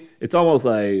rally. It's almost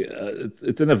like,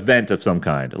 it's an event of some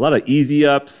kind. A lot of easy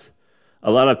ups,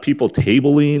 a lot of people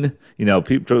tabling,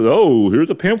 people, oh, here's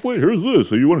a pamphlet, here's this.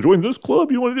 So you want to join this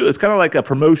club? You want to do this? It's kind of like a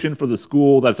promotion for the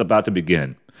school that's about to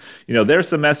begin. Their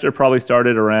semester probably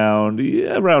started around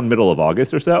middle of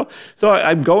August or so. So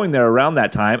I'm going there around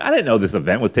that time. I didn't know this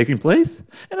event was taking place.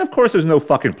 And of course, there's no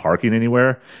fucking parking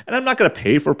anywhere. And I'm not going to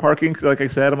pay for parking because, like I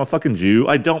said, I'm a fucking Jew.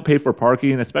 I don't pay for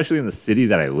parking, especially in the city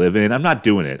that I live in. I'm not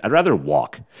doing it. I'd rather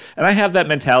walk. And I have that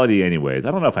mentality anyways.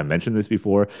 I don't know if I mentioned this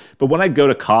before, but when I go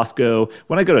to Costco,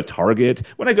 when I go to Target,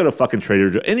 when I go to fucking Trader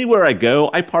Joe, anywhere I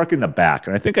go, I park in the back.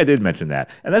 And I think I did mention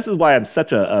that. And this is why I'm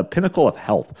such a pinnacle of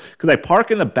health, because I park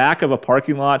in the back of a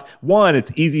parking lot. One, it's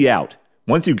easy out.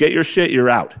 Once you get your shit, you're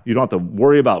out. You don't have to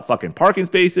worry about fucking parking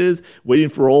spaces, waiting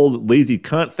for old lazy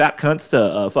fat cunts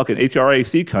to fucking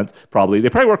HRAC cunts. They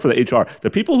probably work for the HR. The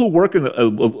people who work in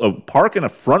park in a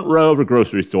front row of a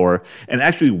grocery store and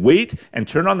actually wait and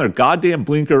turn on their goddamn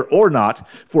blinker or not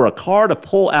for a car to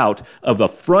pull out of a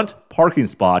front parking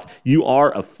spot. You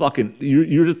are a fucking,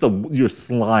 you're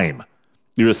slime.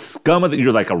 You're a scum of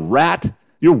you're like a rat.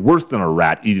 You're worse than a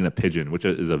rat eating a pigeon, which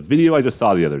is a video I just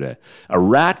saw the other day. A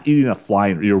rat eating a fly.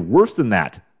 You're worse than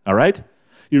that, all right?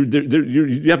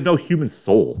 You have no human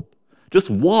soul.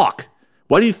 Just walk.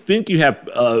 Why do you think you have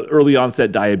early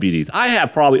onset diabetes? I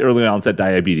have probably early onset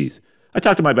diabetes. I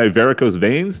talk to my varicose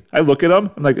veins. I look at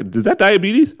them. I'm like, is that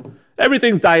diabetes?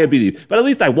 Everything's diabetes. But at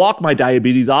least I walk my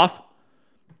diabetes off.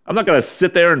 I'm not going to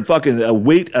sit there and fucking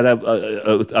wait at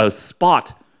a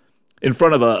spot in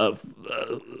front of a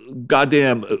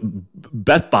goddamn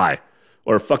Best Buy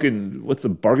or fucking, what's the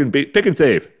bargain Pick and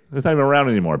Save. It's not even around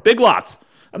anymore. Big Lots.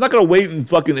 I'm not going to wait in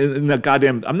fucking in that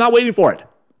goddamn, I'm not waiting for it.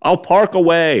 I'll park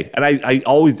away. And I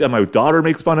always, my daughter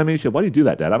makes fun of me. She said, why do you do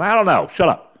that, Dad? I don't know. Shut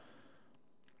up.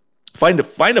 Find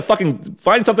something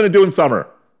to do in summer.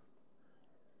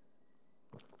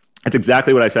 That's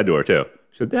exactly what I said to her too.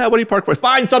 She said, Dad, what do you park for?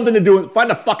 Find something to do.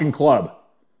 Find a fucking club.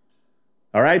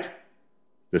 All right?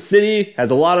 The city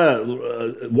has a lot of,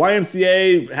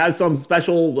 YMCA has some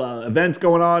special events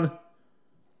going on.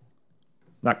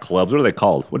 Not clubs, what are they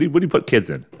called? What do you put kids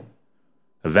in?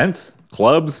 Events?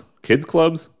 Clubs? Kids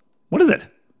clubs? What is it?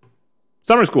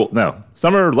 Summer school? No.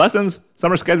 Summer lessons?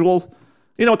 Summer schedules?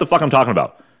 You know what the fuck I'm talking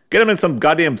about. Get them in some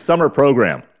goddamn summer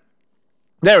program.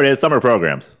 There it is, summer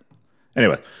programs.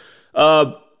 Anyways,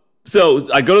 so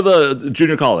I go to the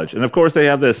junior college, and of course they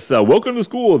have this welcome to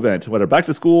school event, whether back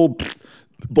to school.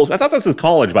 I thought this was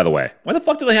college, by the way. Why the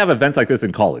fuck do they have events like this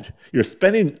in college? You're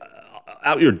spending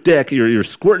out your dick, you're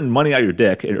squirting money out your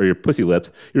dick or your pussy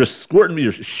lips. You're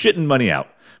shitting money out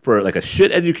for like a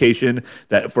shit education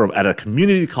at a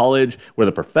community college where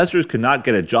the professors could not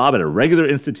get a job at a regular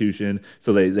institution,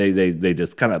 so they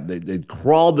just kind of they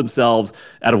crawled themselves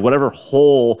out of whatever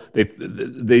hole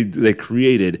they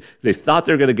created. They thought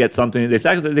they were going to get something. They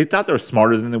thought they were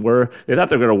smarter than they were. They thought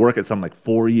they were going to work at some like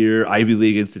 4-year Ivy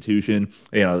League institution.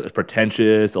 It's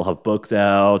pretentious. They'll have books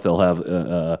out. They'll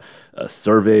have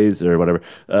surveys or whatever.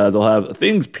 They'll have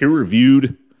things peer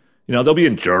reviewed. They'll be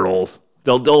in journals.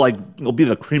 They'll be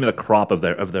the cream of the crop of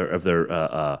their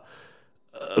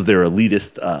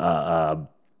elitist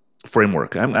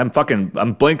framework. I'm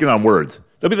blanking on words.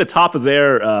 They'll be the top of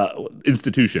their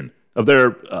institution of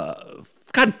their.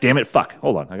 God damn it! Fuck.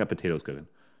 Hold on. I got potatoes cooking.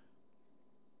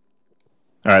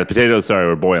 All right, potatoes. Sorry,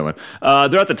 we're boiling.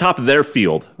 They're at the top of their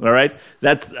field. All right,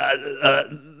 that's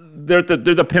they're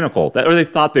the pinnacle, or they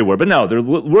thought they were, but no, they're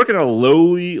working at a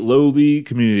lowly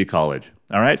community college.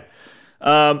 All right.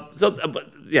 But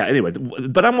yeah, anyway,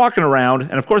 but I'm walking around,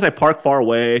 and of course I park far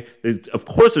away. Of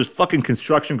course, there's fucking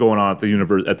construction going on at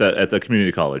the at the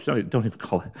community college. Don't even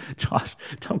call it, Josh.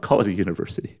 Don't call it a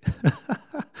university.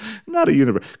 Not a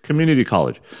university, community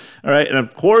college. All right, and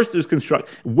of course there's construction.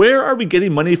 Where are we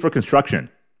getting money for construction?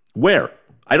 Where?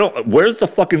 I don't. Where's the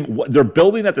fucking? They're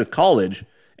building at this college,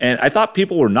 and I thought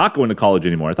people were not going to college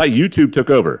anymore. I thought YouTube took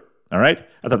over. All right.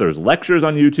 I thought there was lectures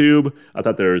on YouTube. I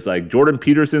thought there was like Jordan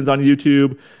Peterson's on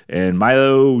YouTube and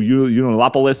Milo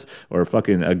Yiannopoulos or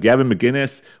fucking Gavin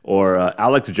McInnes or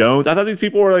Alex Jones. I thought these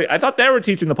people were I thought they were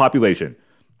teaching the population.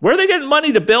 Where are they getting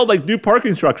money to build like new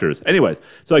parking structures? Anyways,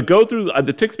 so I go through,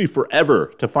 it takes me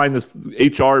forever to find this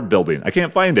HR building. I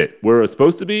can't find it. Where it's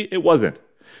supposed to be, it wasn't.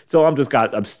 So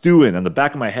I'm stewing on the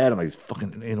back of my head. I'm like,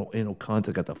 fucking anal cunts.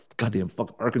 I got the goddamn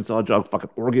fucking Arkansas job, fucking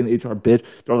Oregon HR bitch.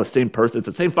 They're all the same person. It's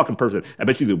the same fucking person. I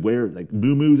bet you they wear like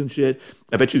moo-moos and shit.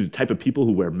 I bet you the type of people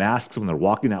who wear masks when they're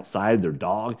walking outside their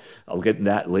dog. I'll get into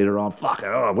that later on. Fuck,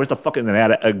 where's the fucking,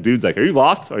 and a dude's like, are you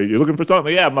lost? Are you looking for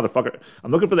something? Yeah, motherfucker.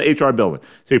 I'm looking for the HR building.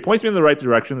 So he points me in the right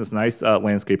direction, this nice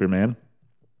landscaper man.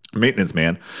 Maintenance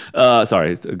man.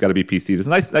 Sorry, got to be PC. This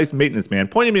nice maintenance man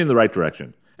pointing me in the right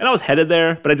direction. And I was headed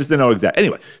there, but I just didn't know exactly.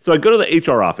 Anyway, so I go to the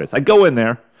HR office. I go in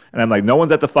there, and I'm like, no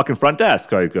one's at the fucking front desk.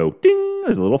 So I go, ding.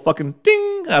 There's a little fucking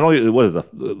ding. I don't know, what is a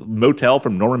motel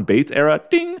from Norman Bates era?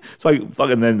 Ding. So I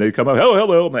fucking, then they come up, oh,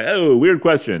 hello. I'm like, oh, weird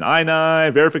question.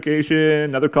 I-9, verification,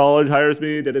 another college hires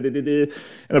me. Da-da-da-da-da.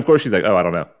 And of course, she's like, oh, I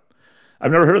don't know.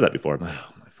 I've never heard of that before. I'm like,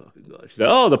 oh, my fucking God. She said,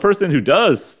 oh, the person who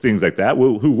does things like that,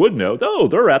 who would know? Oh,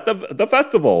 they're at the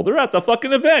festival. They're at the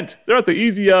fucking event. They're at the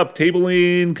Easy Up,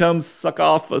 tabling, come suck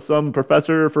off some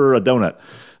professor for a donut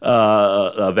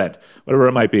event, whatever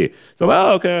it might be. So,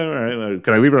 oh, okay, all right.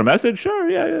 Can I leave her a message? Sure,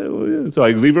 yeah. So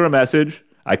I leave her a message.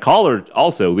 I call her,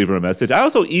 also leave her a message. I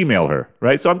also email her,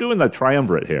 right? So I'm doing the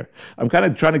triumvirate here. I'm kind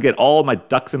of trying to get all my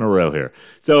ducks in a row here.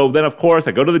 So then, of course,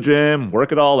 I go to the gym,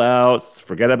 work it all out,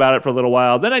 forget about it for a little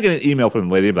while. Then I get an email from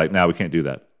the lady, like, no, we can't do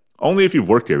that. Only if you've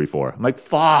worked here before. I'm like,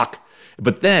 fuck.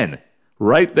 But then,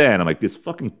 right then, I'm like, this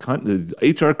fucking cunt, this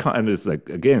HR cunt, I'm just like,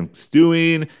 again,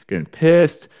 stewing, getting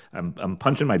pissed. I'm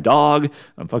punching my dog.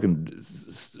 I'm fucking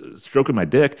stroking my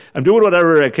dick. I'm doing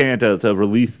whatever I can to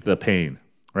release the pain.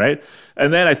 Right?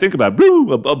 And then I think about,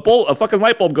 a fucking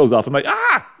light bulb goes off. I'm like,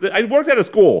 I worked at a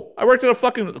school. I worked at a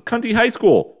fucking cunty high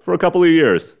school for a couple of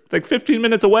years. It's like 15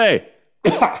 minutes away.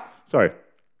 Sorry.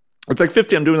 It's like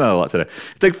 15, I'm doing that a lot today.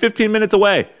 It's like 15 minutes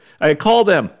away. I call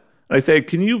them and I say,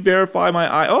 can you verify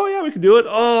my eye? Oh yeah, we can do it.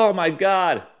 Oh my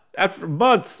God. After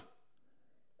months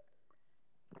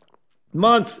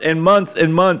and months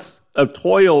and months of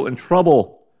toil and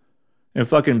trouble and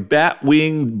fucking bat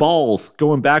wing balls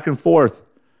going back and forth.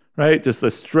 Right? Just a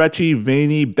stretchy,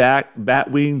 veiny bat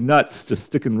wing nuts just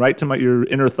sticking right to your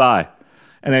inner thigh.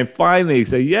 And I finally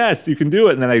say, yes, you can do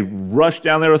it. And then I rush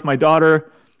down there with my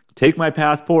daughter, take my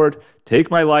passport,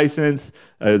 take my license.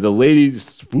 The lady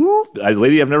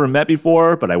I've never met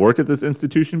before, but I worked at this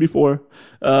institution before,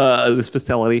 this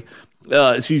facility.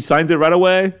 She signs it right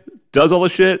away, does all the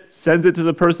shit, sends it to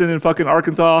the person in fucking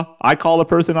Arkansas. I call the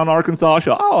person on Arkansas.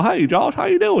 She'll, oh, hey, Josh, how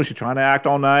you doing? She's trying to act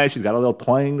all nice. She's got a little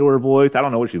twang to her voice. I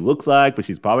don't know what she looks like, but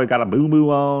she's probably got a boo-boo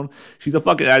on. She's a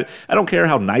fucking, I don't care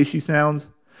how nice she sounds.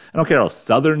 I don't care how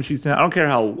southern she sounds. I don't care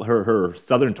how her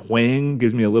southern twang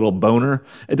gives me a little boner.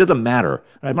 It doesn't matter.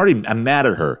 I'm mad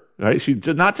at her. Right? She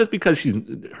not just because she's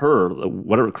Christina,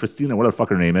 whatever the fuck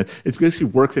her name is. It's because she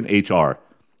works in HR.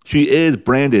 She is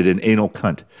branded an anal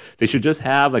cunt. They should just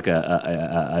have like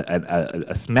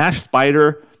a smashed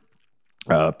spider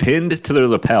pinned to their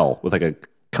lapel with like a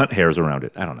cunt hairs around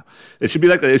it. I don't know. It should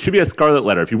be a scarlet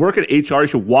letter. If you work at HR, you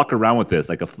should walk around with this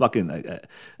like a fucking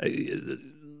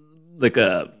like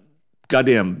a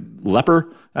goddamn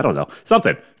leper. I don't know.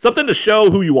 Something to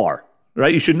show who you are.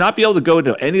 Right? You should not be able to go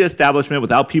into any establishment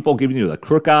without people giving you the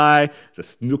crook eye, the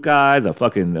snook eye, the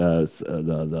fucking the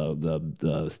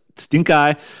stink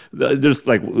eye. There's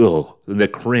like the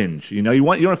cringe. You know, you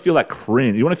want to feel that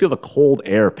cringe. You want to feel the cold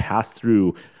air pass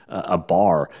through a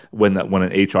bar when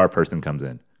an HR person comes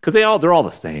in, because they're all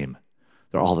the same.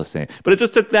 They're all the same. But it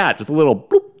just took just a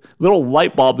little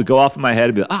light bulb to go off in my head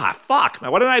and be like, fuck,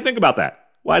 why didn't I think about that?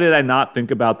 Why did I not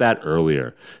think about that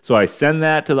earlier? So I send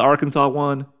that to the Arkansas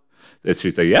one.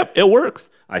 She said, yep, it works.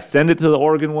 I send it to the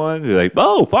Oregon one. You're like,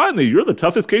 oh, finally, you're the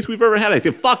toughest case we've ever had. I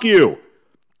said, fuck you.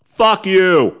 Fuck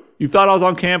you. You thought I was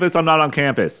on campus? I'm not on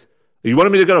campus. You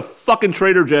wanted me to go to fucking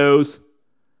Trader Joe's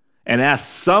and ask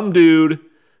some dude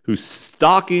who's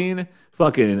stocking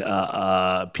fucking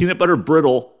peanut butter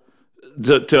brittle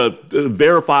to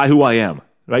verify who I am,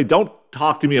 right? Don't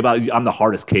talk to me about I'm the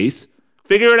hardest case.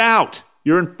 Figure it out.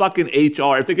 You're in fucking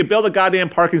HR. If they could build a goddamn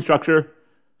parking structure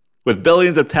with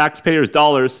billions of taxpayers'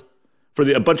 dollars for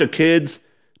a bunch of kids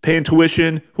paying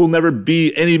tuition who will never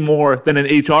be any more than an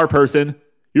HR person,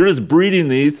 you're just breeding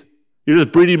these. You're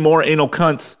just breeding more anal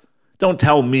cunts. Don't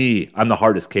tell me I'm the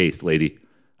hardest case, lady.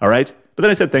 All right? But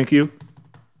then I said thank you.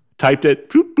 Typed it.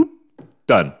 Boop, boop,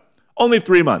 done. Only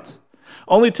 3 months.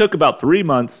 Only took about 3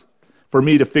 months for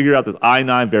me to figure out this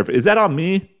I-9 verification. Is that on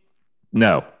me?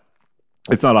 No.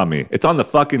 It's not on me. It's on the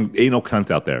fucking anal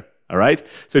cunts out there. All right?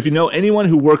 So if you know anyone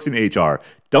who works in HR,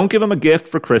 don't give them a gift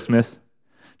for Christmas.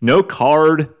 No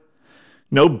card.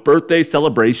 No birthday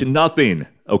celebration. Nothing.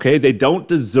 Okay? They don't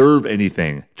deserve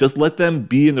anything. Just let them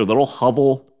be in their little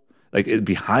hovel. Like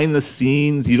behind the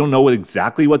scenes, you don't know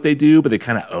exactly what they do, but they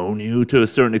kind of own you to a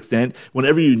certain extent.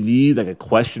 Whenever you need like a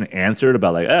question answered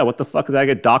about like, what the fuck did I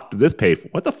get docked this pay for?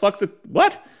 What the fuck's it?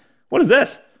 What? What is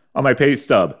this on my pay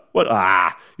stub? What?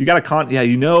 You got to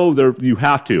you know, you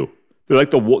have to. They're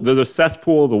like they're the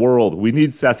cesspool of the world. We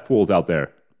need cesspools out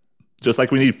there. Just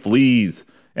like we need fleas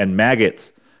and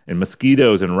maggots and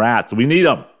mosquitoes and rats. We need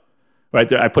them. Right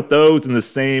there. I put those in the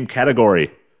same category.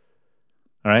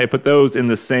 All right, I put those in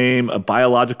the same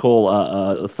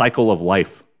biological cycle of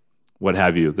life, what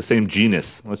have you, the same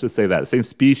genus. Let's just say that. Same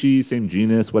species, same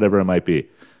genus, whatever it might be.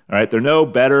 All right, they're no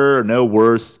better or no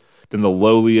worse than the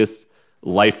lowliest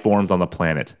life forms on the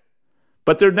planet.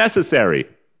 But they're necessary,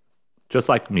 just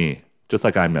like me, just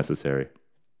like I'm necessary.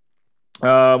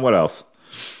 What else?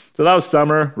 So that was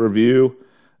summer review.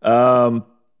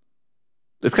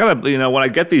 It's kind of, when I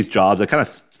get these jobs, I kind of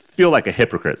feel like a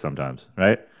hypocrite sometimes,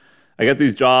 right? I get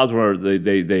these jobs where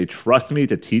they trust me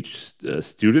to teach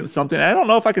students something. I don't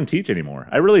know if I can teach anymore.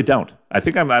 I really don't. I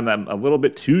think I'm a little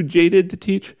bit too jaded to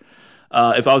teach.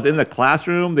 If I was in the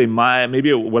classroom,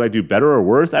 maybe would I do better or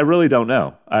worse? I really don't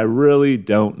know.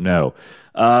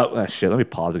 Shit, let me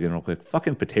pause again real quick.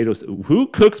 Fucking potatoes. Who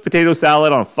cooks potato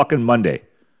salad on a fucking Monday?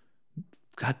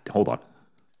 God, hold on.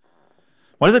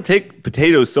 Why does it take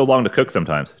potatoes so long to cook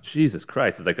sometimes? Jesus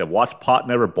Christ. It's like a watch pot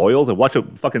never boils. A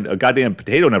goddamn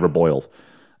potato never boils.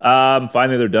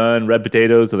 Finally, they're done. Red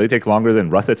potatoes, so they take longer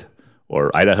than russet or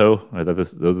Idaho.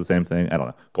 Those are the same thing. I don't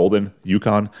know. Golden,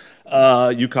 Yukon.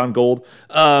 Yukon gold.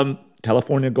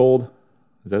 California gold.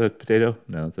 Is that a potato?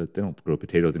 No, they don't grow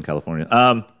potatoes in California.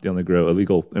 They only grow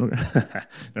illegal immigrants.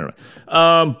 Never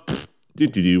mind.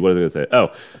 What was I going to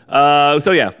say?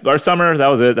 So yeah, our summer, that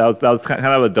was it. That was kind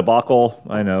of a debacle.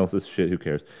 I know, this shit, who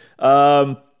cares?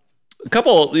 A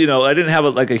couple, I didn't have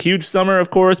a huge summer, of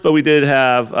course, but we did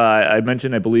have, I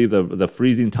mentioned, I believe, the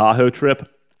freezing Tahoe trip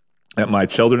that my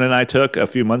children and I took a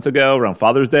few months ago around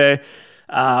Father's Day.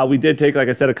 We did take, like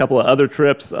I said, a couple of other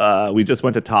trips. We just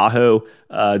went to Tahoe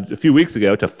a few weeks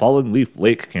ago to Fallen Leaf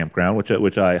Lake Campground,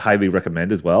 which I highly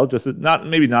recommend as well. Just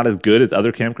maybe not as good as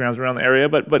other campgrounds around the area,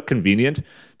 but convenient.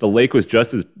 The lake was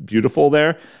just as beautiful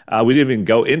there. We didn't even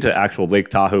go into actual Lake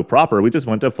Tahoe proper. We just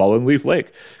went to Fallen Leaf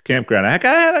Lake Campground. I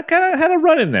kind of had a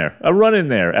run in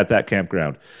there at that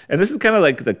campground. And this is kind of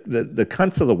like the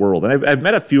cunts of the world. And I've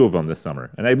met a few of them this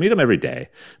summer, and I meet them every day.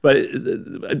 But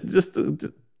just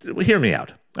hear me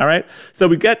out, all right? So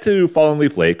we get to Fallen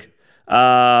Leaf Lake,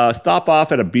 stop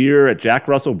off at a beer at Jack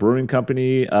Russell Brewing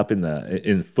Company up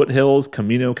in Foothills,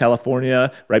 Camino,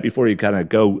 California, right before you kind of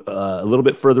go a little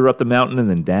bit further up the mountain and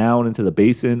then down into the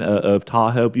basin of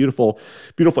Tahoe. Beautiful,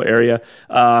 beautiful area.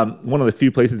 One of the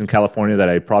few places in California that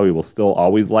I probably will still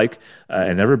always like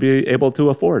and never be able to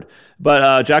afford.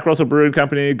 But Jack Russell Brewing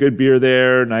Company, good beer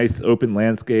there, nice open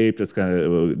landscape, just kind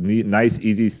of a neat, nice,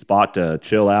 easy spot to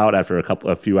chill out after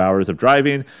a few hours of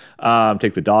driving.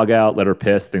 Take the dog out, let her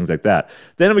piss, things like that.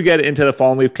 Then we get into the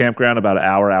Fallen Leaf Campground about an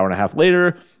hour and a half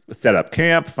later. Set up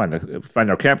camp, find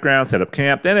our campground, set up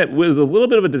camp. Then it was a little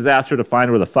bit of a disaster to find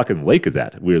where the fucking lake is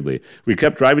at, weirdly. We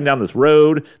kept driving down this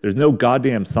road. There's no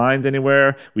goddamn signs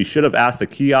anywhere. We should have asked the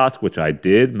kiosk, which I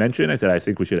did mention. I said, I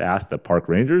think we should ask the park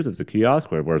rangers at the kiosk,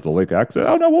 where's the lake access?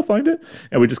 Oh, no, we'll find it.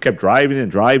 And we just kept driving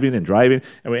and driving and driving.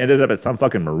 And we ended up at some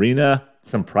fucking marina,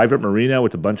 some private marina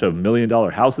with a bunch of $1 million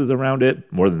houses around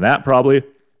it. More than that, probably.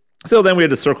 So then we had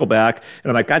to circle back,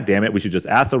 and I'm like, God damn it, we should just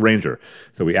ask the ranger.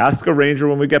 So we ask a ranger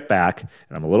when we get back,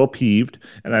 and I'm a little peeved,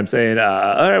 and I'm saying,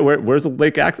 all right, where's the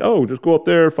lake access? Oh, just go up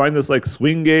there, find this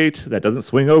swing gate that doesn't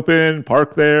swing open,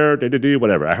 park there,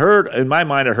 whatever. In my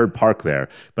mind, I heard park there,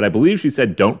 but I believe she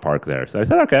said don't park there. So I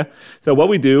said, okay. So what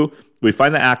we do, we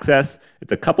find the access.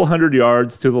 It's a couple hundred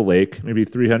yards to the lake, maybe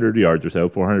 300 yards or so,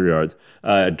 400 yards.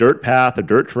 A dirt path, a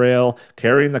dirt trail,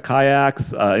 carrying the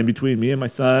kayaks in between me and my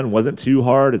son wasn't too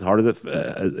hard, as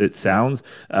it sounds.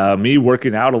 Me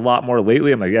working out a lot more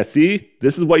lately. I'm like, yeah, see,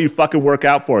 this is what you fucking work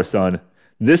out for, son.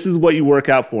 This is what you work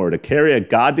out for, to carry a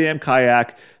goddamn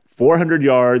kayak 400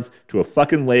 yards to a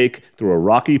fucking lake through a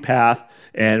rocky path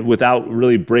and without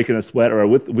really breaking a sweat or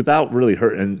without really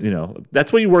hurting.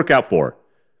 That's what you work out for.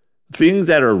 Things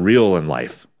that are real in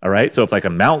life. All right. So if like a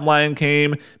mountain lion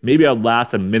came, maybe I'd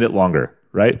last a minute longer.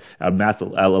 Right?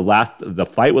 The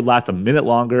fight would last a minute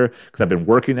longer because I've been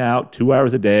working out 2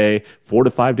 hours a day, 4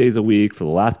 to 5 days a week for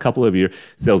the last couple of years.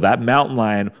 So that mountain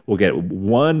lion will get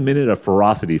 1 minute of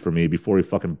ferocity from me before he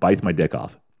fucking bites my dick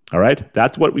off. All right?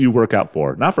 That's what you work out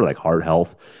for. Not for like heart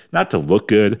health, not to look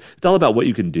good. It's all about what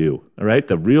you can do. All right?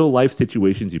 The real life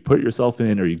situations you put yourself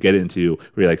in or you get into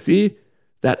where you're like, see,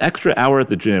 that extra hour at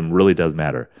the gym really does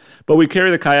matter. But we carry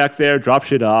the kayaks there, drop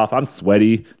shit off. I'm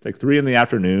sweaty. It's like 3 in the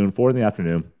afternoon, 4 in the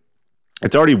afternoon.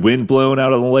 It's already wind blown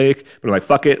out of the lake. But I'm like,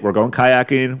 fuck it. We're going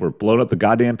kayaking. We're blowing up the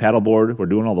goddamn paddleboard. We're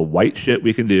doing all the white shit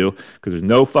we can do because there's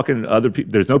no fucking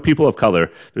there's no people of color.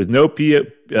 There's no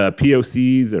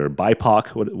POCs or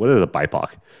BIPOC. What is a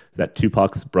BIPOC? Is that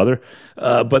Tupac's brother?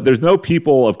 But there's no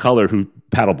people of color who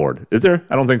paddleboard. Is there?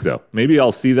 I don't think so. Maybe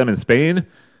I'll see them in Spain.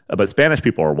 But Spanish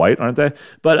people are white, aren't they?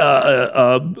 But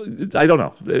I don't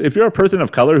know. If you're a person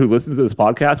of color who listens to this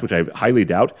podcast, which I highly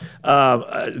doubt,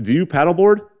 do you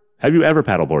paddleboard? Have you ever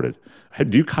paddleboarded?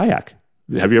 Do you kayak?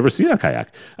 Have you ever seen a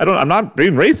kayak? I'm not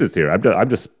being racist here. I'm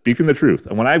just speaking the truth.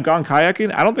 And when I've gone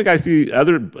kayaking, I don't think I see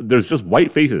there's just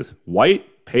white faces.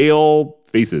 White, pale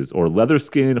faces or leather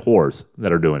skinned whores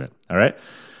that are doing it. All right?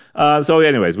 So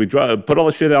anyways, we put all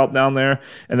the shit out down there,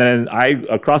 and then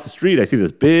across the street, I see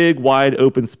this big, wide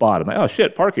open spot. I'm like, oh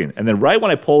shit, parking. And then right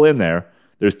when I pull in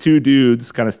there's 2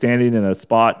 dudes kind of standing in a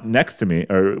spot next to me,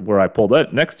 or where I pulled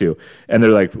up next to, and they're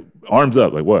like, arms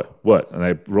up, like, what? And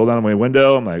I roll down my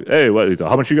window. I'm like, hey, what? He's like,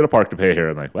 how much are you going to park to pay here?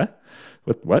 I'm like, what?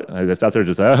 What? I just thought they're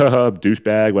just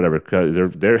douchebag, whatever.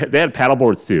 They had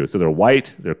paddleboards too, so they're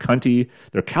white, they're cunty,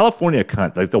 they're California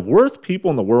cunt. Like the worst people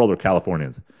in the world are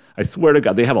Californians. I swear to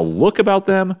God, they have a look about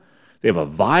them. They have a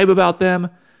vibe about them.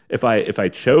 If I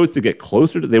chose to get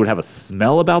closer to, they would have a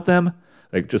smell about them,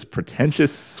 like just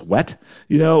pretentious sweat.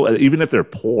 Even if they're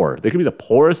poor, they could be the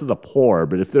poorest of the poor.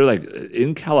 But if they're like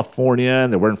in California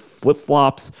and they're wearing flip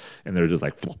flops and they're just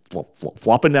like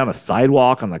flopping down a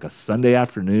sidewalk on like a Sunday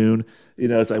afternoon,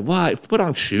 it's like, why? Put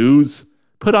on shoes.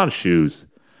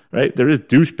 Right? They're just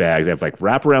douchebags. They have like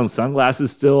wraparound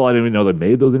sunglasses still. I don't even know they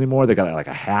made those anymore. They got like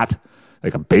a hat.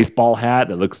 Like a baseball hat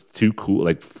that looks too cool,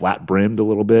 like flat brimmed a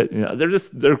little bit. They're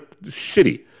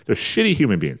shitty. They're shitty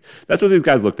human beings. That's what these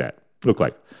guys look like.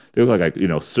 They look like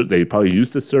they probably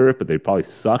used to surf, but they probably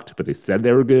sucked, but they said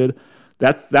they were good.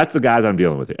 That's the guys I'm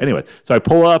dealing with here. Anyway, so I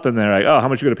pull up and they're like, oh, how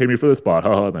much are you going to pay me for this spot?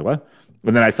 I'm like, what?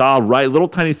 And then I saw a little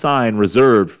tiny sign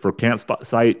reserved for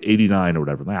site 89 or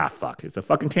whatever. I'm like, fuck. It's a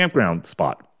fucking campground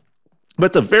spot. But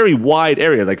it's a very wide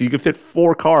area. Like you could fit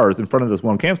 4 cars in front of this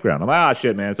one campground. I'm like,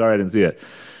 shit, man. Sorry, I didn't see it.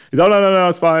 He's like, no,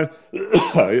 it's fine.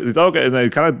 He's okay. And they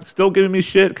kind of still giving me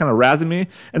shit, kind of razzing me.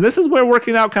 And this is where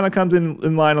working out kind of comes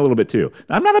in line a little bit too.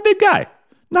 Now, I'm not a big guy.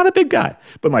 Not a big guy,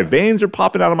 but my veins are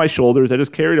popping out of my shoulders. I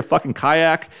just carried a fucking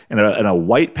kayak and a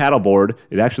white paddleboard.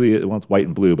 It's white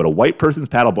and blue, but a white person's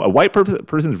paddleboard, a white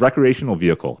person's recreational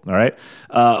vehicle. All right,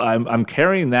 I'm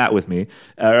carrying that with me.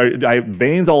 I have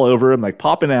veins all over. I'm like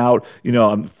popping out.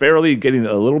 I'm fairly getting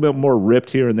a little bit more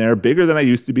ripped here and there, bigger than I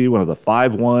used to be when I was a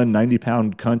 5'1",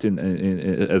 90-pound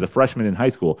cunt as a freshman in high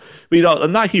school. But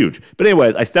I'm not huge. But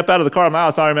anyways, I step out of the car. I'm like,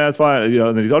 oh, sorry, man, it's fine.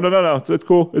 And then he's, oh, no, it's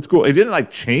cool. He didn't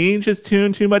like change his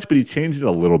tune too much, but he changed it a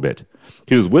little bit.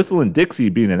 He was whistling Dixie,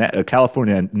 being a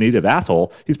California native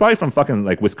asshole. He's probably from fucking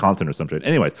like Wisconsin or something.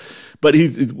 Anyways, but he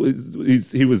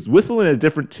was whistling a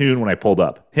different tune when I pulled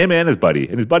up. Him and his buddy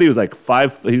was like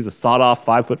he was a sawed off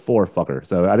 5'4" fucker.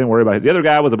 So I didn't worry about it. The other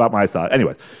guy was about my size.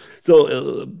 Anyways,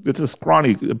 so it's a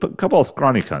couple of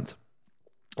scrawny cunts.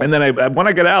 And then when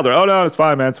I get out there, oh no, it's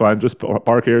fine, man, it's fine. Just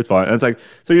park here, it's fine. And it's like,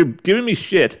 so you're giving me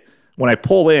shit when I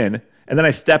pull in. And then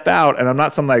I step out, and I'm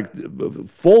not some like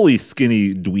fully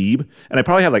skinny dweeb, and I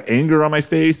probably have like anger on my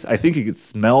face. I think you could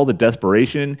smell the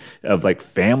desperation of like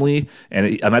family,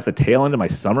 and I'm at the tail end of my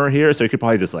summer here, so you could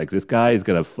probably just like, this guy is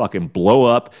gonna fucking blow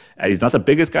up. He's not the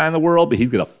biggest guy in the world, but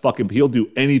he'll do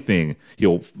anything.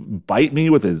 He'll bite me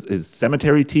with his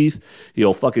cemetery teeth.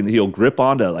 He'll grip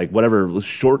onto like whatever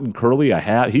short and curly I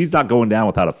have. He's not going down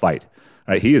without a fight.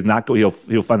 Right, he is not going.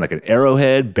 He'll find like an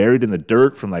arrowhead buried in the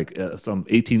dirt from like some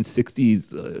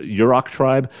 1860s Yurok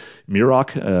tribe,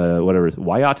 Murok, whatever,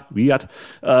 Wyatt,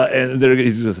 and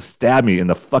he's just stab me in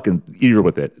the fucking ear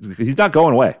with it. He's not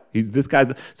going away. This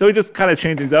guy. So he just kind of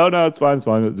changes. Oh no, it's fine, it's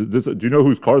fine. Do you know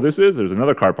whose car this is? There's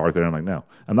another car parked there. I'm like, no,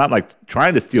 I'm not like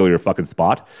trying to steal your fucking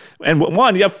spot. And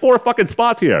you have 4 fucking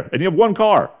spots here, and you have 1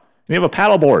 car, and you have a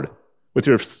paddleboard. with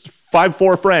your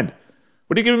 5'4" friend?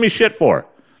 What are you giving me shit for?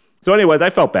 So anyways, I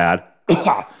felt bad.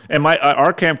 And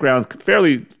our campground's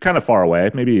fairly kind of far away,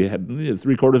 maybe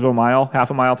 3/4 of a mile, half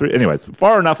a mile, anyways,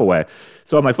 far enough away.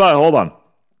 So I'm like, hold on.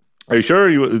 Are you sure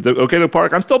is it okay to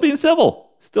park? I'm still being civil.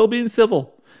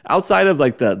 Outside of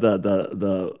like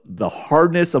the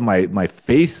hardness of my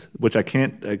face, which I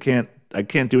can't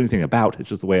do anything about. It's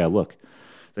just the way I look.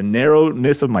 The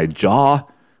narrowness of my jaw,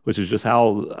 which is just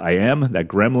how I am. That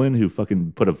gremlin who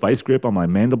fucking put a vice grip on my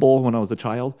mandible when I was a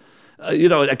child.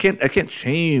 I can't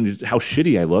change how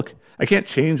shitty I look. I can't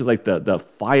change like the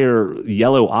fire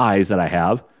yellow eyes that I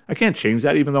have. I can't change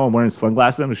that even though I'm wearing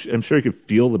sunglasses. I'm sure you could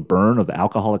feel the burn of the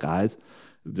alcoholic eyes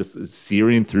just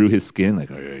searing through his skin. Like,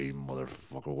 hey,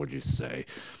 motherfucker, what'd you say?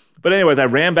 But anyways, I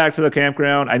ran back to the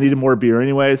campground. I needed more beer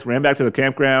anyways. Ran back to the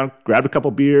campground, grabbed a couple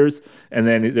beers, and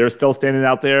then they're still standing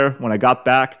out there when I got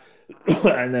back.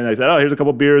 And then I said, here's a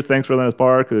couple beers. Thanks for letting us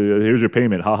park. Here's your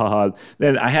payment. Ha, ha, ha.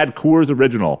 Then I had Coors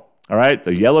Original. All right?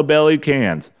 The yellow belly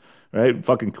cans. Right?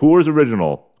 Fucking Coors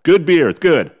Original. Good beer. It's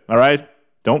good. All right?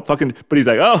 Don't fucking... But he's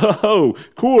like,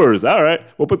 Coors. All right.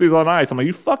 We'll put these on ice. I'm like,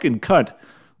 you fucking cunt.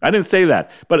 I didn't say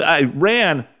that. But I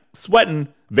ran, sweating,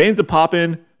 veins are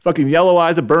popping, fucking yellow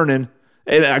eyes are burning.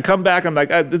 And I come back, I'm like,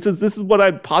 this is what I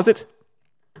posit.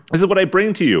 This is what I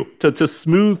bring to you to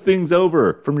smooth things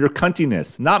over from your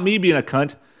cuntiness. Not me being a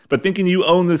cunt, but thinking you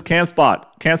own this camp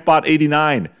spot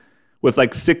 89, with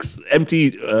like 6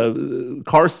 empty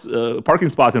parking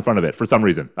spots in front of it for some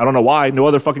reason. I don't know why. No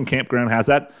other fucking campground has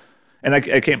that. And I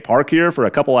can't park here for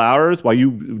a couple hours while it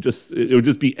would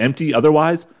just be empty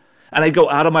otherwise. And I go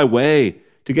out of my way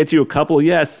to get you a couple.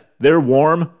 Yes, they're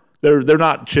warm. They're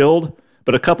not chilled,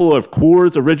 but a couple of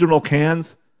Coors Original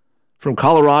cans from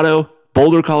Colorado,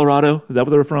 Boulder, Colorado. Is that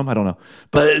where they're from? I don't know.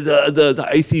 But the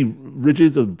icy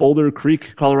ridges of Boulder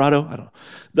Creek, Colorado. I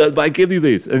don't know. I give you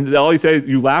these, and all you say is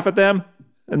you laugh at them,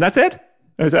 and that's it.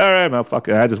 And I say, all right, well, fuck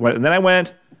it. I just went, and then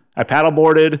I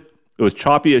paddleboarded. It was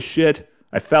choppy as shit.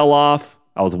 I fell off.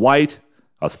 I was white.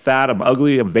 I was fat. I'm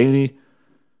ugly. I'm veiny.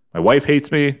 My wife hates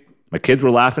me. My kids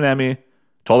were laughing at me.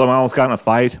 Told them I almost got in a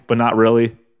fight, but not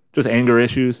really. Just anger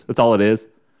issues. That's all it is.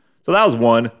 So that was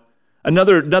one.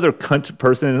 Another cunt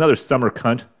person, another summer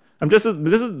cunt.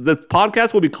 The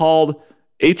podcast will be called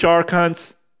HR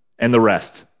Cunts and the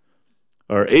Rest.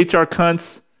 Or HR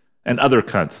Cunts and Other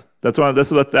Cunts.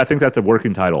 I think that's a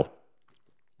working title.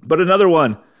 But another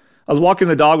one. I was walking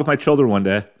the dog with my children one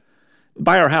day.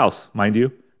 By our house, mind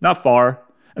you. Not far.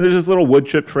 And there's this little wood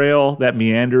chip trail that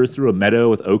meanders through a meadow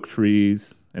with oak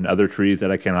trees and other trees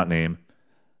that I cannot name.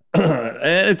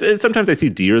 And sometimes I see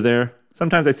deer there.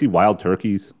 Sometimes I see wild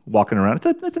turkeys walking around.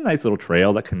 It's a nice little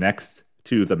trail that connects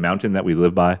to the mountain that we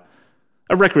live by.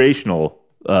 A recreational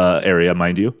area,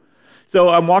 mind you. So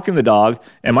I'm walking the dog,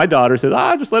 and my daughter says,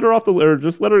 just let her off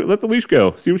let the leash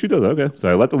go. See what she does. Okay. So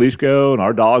I let the leash go, and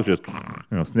our dog's just,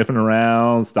 sniffing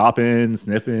around, stopping,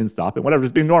 sniffing, stopping, whatever,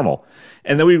 just being normal.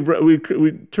 And then we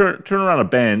turn around a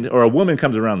bend, or a woman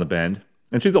comes around the bend,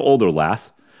 and she's an older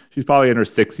lass. She's probably in her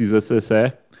 60s, let's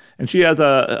say, and she has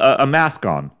a mask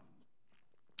on.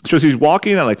 So she's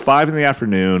walking at like 5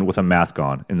 p.m. with a mask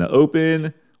on in the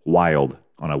open wild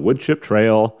on a wood chip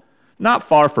trail. Not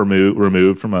far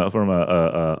removed from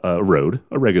a road,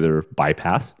 a regular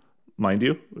bypass, mind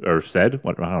you, or said.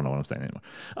 I don't know what I'm saying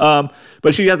anymore.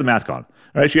 But she has a mask on.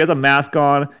 All right, she has a mask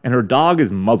on, and her dog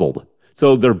is muzzled.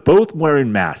 So they're both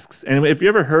wearing masks. And if you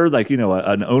ever heard, like,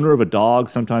 an owner of a dog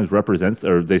sometimes represents,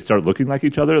 or they start looking like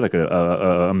each other, like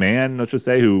a man, let's just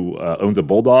say, who owns a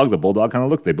bulldog. The bulldog kind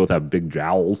of looks. They both have big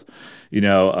jowls.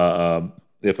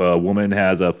 If a woman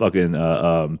has a fucking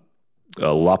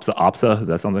Lhasa Apso, is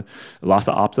that something?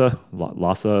 Lhasa Apso?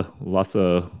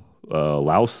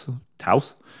 Laos?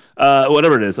 Taos?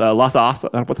 Whatever it is. Lhasa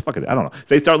Apso? What the fuck is it? I don't know. If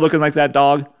they start looking like that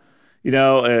dog,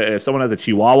 if someone has a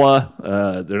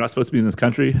Chihuahua, they're not supposed to be in this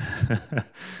country.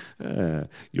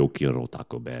 Yo quiero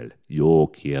Taco Bell. Yo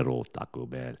quiero Taco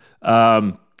Bell. I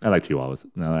like Chihuahuas.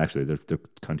 No, actually, they're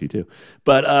cunty too.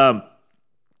 But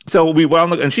so we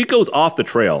went on, and she goes off the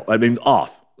trail. I mean,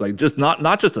 off. Like, just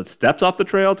not just the steps off the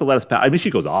trail to let us pass. I mean, she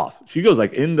goes off. She goes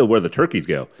like into where the turkeys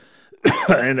go.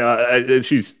 And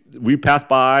we passed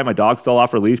by. My dog's still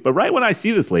off her leash. But right when I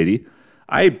see this lady,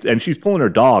 and she's pulling her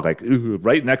dog like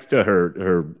right next to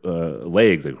her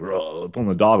legs, like pulling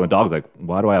the dog. And the dog's like,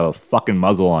 "Why do I have a fucking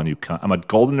muzzle on you? I'm a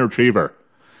golden retriever.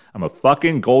 I'm a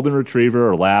fucking golden retriever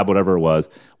or lab, whatever it was.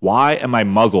 Why am I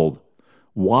muzzled?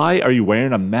 Why are you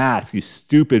wearing a mask, you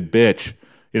stupid bitch?"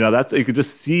 You could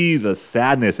just see the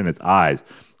sadness in its eyes.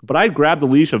 But I grabbed the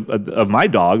leash of my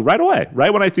dog right away,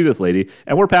 right when I see this lady,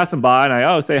 and we're passing by, and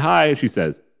I say hi, and she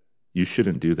says, "You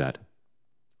shouldn't do that."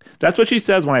 That's what she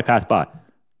says when I pass by.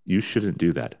 You shouldn't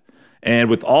do that. And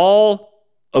with all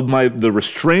of the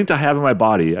restraint I have in my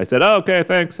body, I said, oh, okay,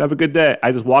 thanks. Have a good day.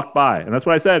 I just walked by. And that's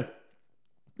what I said.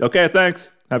 Okay, thanks.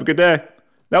 Have a good day.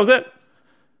 That was it.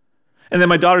 And then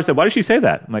my daughter said, why did she say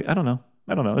that? I'm like, I don't know.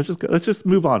 Let's just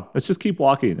move on. Let's just keep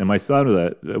walking. And my son was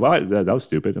like, well, that was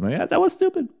stupid. I'm like, yeah, that was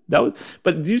stupid.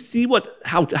 But do you see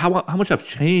how much I've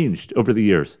changed over the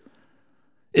years?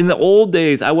 In the old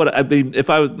days,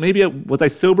 was I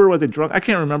sober? Was I drunk? I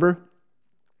can't remember.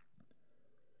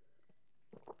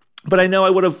 But I know I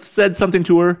would have said something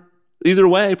to her. Either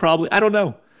way, probably. I don't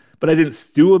know. But I didn't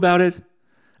stew about it.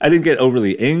 I didn't get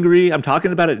overly angry. I'm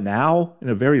talking about it now in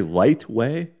a very light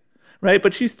way. Right?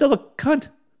 But she's still a cunt.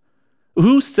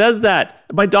 Who says that?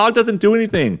 My dog doesn't do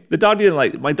anything. My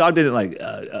dog didn't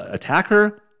attack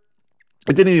her.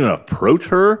 It didn't even approach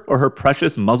her or her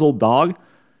precious muzzled dog.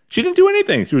 She didn't do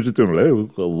anything. She was just doing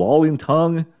a lolling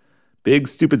tongue, big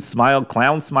stupid smile,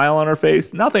 clown smile on her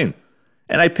face, nothing.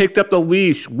 And I picked up the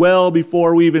leash well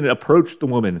before we even approached the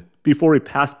woman, before we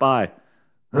passed by.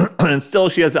 And still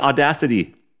she has the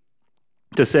audacity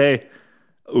to say,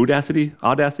 audacity,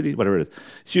 whatever it is.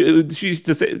 She's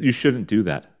to say, you shouldn't do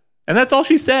that. And that's all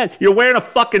she said. You're wearing a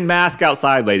fucking mask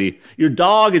outside, lady. Your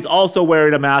dog is also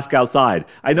wearing a mask outside.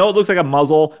 I know it looks like a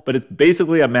muzzle, but it's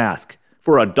basically a mask.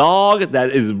 For a dog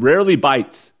that rarely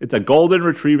bites. It's a golden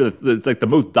retriever. It's like the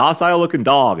most docile looking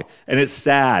dog. And it's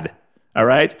sad. All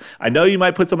right? I know you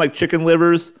might put some like chicken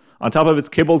livers on top of its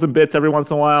kibbles and bits every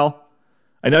once in a while.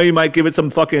 I know you might give it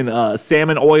some fucking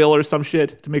salmon oil or some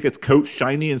shit to make its coat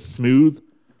shiny and smooth.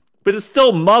 But it's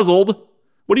still muzzled.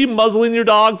 What are you muzzling your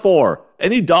dog for?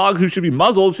 Any dog who should be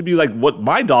muzzled should be like what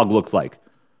my dog looks like.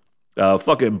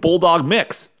 Fucking bulldog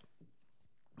mix.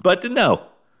 But no.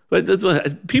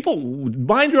 But people,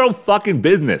 mind your own fucking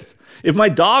business. If my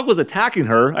dog was attacking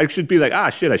her, I should be like,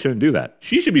 shit, I shouldn't do that.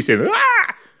 She should be saying,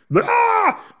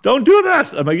 don't do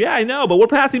this. I'm like, yeah, I know, but we're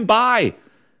passing by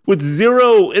with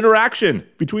zero interaction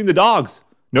between the dogs.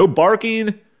 No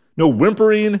barking, no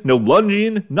whimpering, no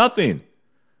lunging, nothing.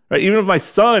 Right? Even if my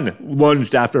son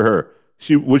lunged after her,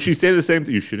 would she say the same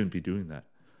thing? You shouldn't be doing that.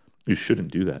 You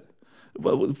shouldn't do that.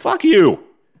 Well, fuck you.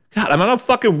 God, I'm on a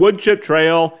fucking wood chip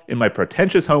trail in my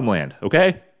pretentious homeland,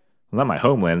 okay? Well, not my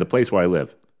homeland, the place where I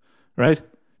live, right?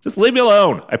 Just leave me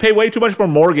alone. I pay way too much for a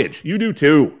mortgage. You do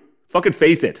too. Fucking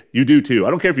face it. You do too. I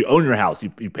don't care if you own your house.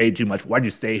 You paid too much. Why'd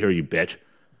you stay here, you bitch?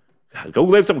 God,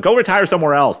 go retire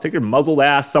somewhere else. Take your muzzled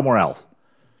ass somewhere else.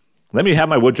 Let me have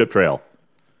my wood chip trail.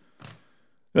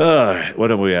 What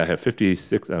do we have?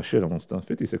 56. Oh shit, almost done.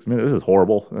 56 minutes. This is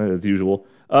horrible, as usual.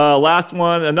 Last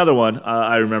one, another one.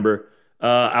 I remember.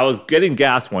 I was getting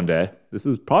gas one day. This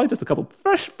is probably just a couple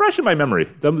fresh in my memory.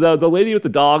 The lady with the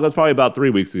dog, that's probably about 3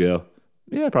 weeks ago.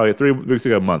 Yeah, probably 3 weeks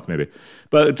ago, a month maybe.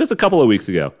 But just a couple of weeks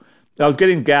ago, I was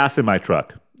getting gas in my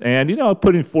truck. And,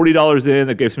 putting $40 in,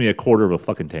 that gives me a quarter of a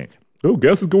fucking tank. Oh,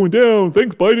 gas is going down.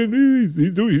 Thanks, Biden.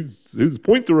 His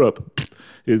points are up.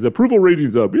 His approval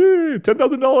rating's up. Yay,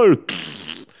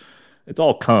 $10,000. It's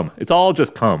all cum. It's all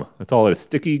just cum. That's all it is.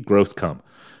 Sticky, gross cum.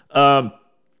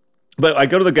 But I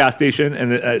go to the gas station,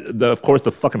 and of course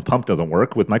the fucking pump doesn't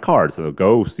work with my card. So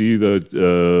go see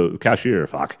the cashier.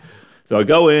 Fuck. So I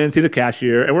go in, see the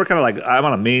cashier, and we're kind of like, I'm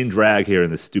on a main drag here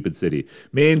in this stupid city.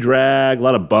 Main drag, a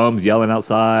lot of bums yelling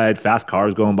outside, fast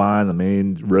cars going by on the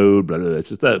main road. Blah, blah,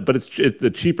 blah. It's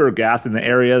the cheaper gas in the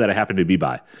area that I happen to be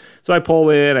by. So I pull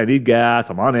in, I need gas,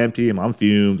 I'm on empty, I'm on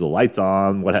fumes, the light's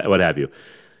on, what have you.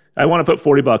 I want to put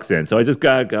 $40 in, so I just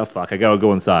I gotta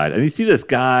go inside. And you see this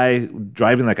guy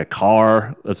driving like a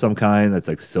car of some kind that's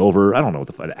like silver. I don't know what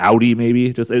the fuck, Audi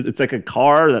maybe. It's like a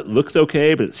car that looks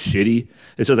okay, but it's shitty.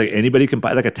 It's just like anybody can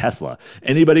buy, like a Tesla.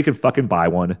 Anybody can fucking buy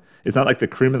one. It's not like the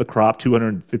cream of the crop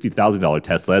 $250,000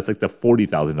 Tesla. It's like the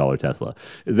 $40,000 Tesla.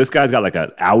 This guy's got like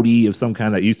an Audi of some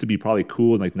kind that used to be probably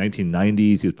cool in like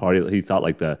 1990s.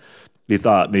 He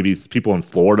thought maybe people in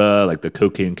Florida, like the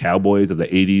cocaine cowboys of the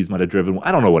 80s, might have driven one.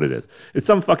 I don't know what it is. It's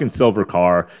some fucking silver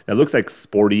car that looks like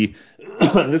sporty.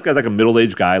 This guy's like a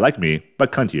middle-aged guy like me,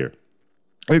 but cuntier.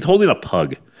 And he's holding a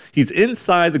pug. He's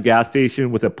inside the gas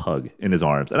station with a pug in his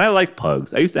arms. And I like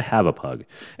pugs. I used to have a pug.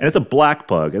 And it's a black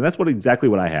pug. And that's exactly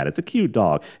what I had. It's a cute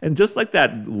dog. And just like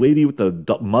that lady with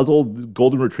the muzzled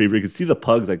golden retriever, you can see the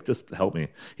pug's like, just help me.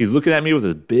 He's looking at me with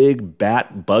his big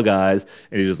bat bug eyes.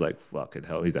 And he's just like, fucking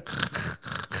hell. He's like,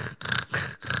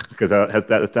 because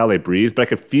that's how they breathe. But I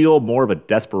could feel more of a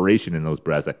desperation in those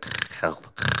breaths. Like, help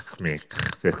me.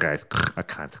 This guy's, I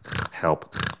can't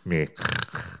help me.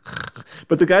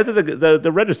 But the guy's at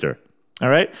the register. All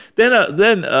right. Then,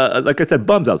 like I said,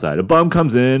 bum's outside. A bum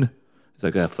comes in. He's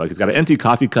like, fuck. He's got an empty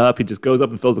coffee cup. He just goes up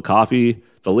and fills the coffee.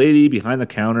 The lady behind the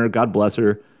counter, God bless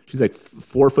her, she's like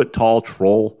 4 foot tall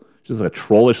troll. She's like a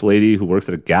trollish lady who works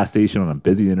at a gas station on a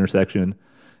busy intersection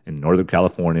in Northern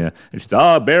California. And she's,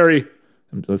 Barry.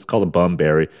 Let's call him Bum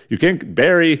Barry. You can't,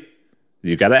 Barry,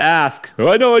 you got to ask. Oh,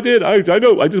 I know I did. I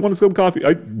know. I just want some coffee.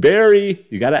 Barry,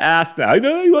 you got to ask. I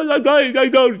know. I know.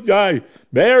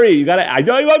 Barry, you got to, I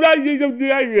know.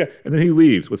 And then he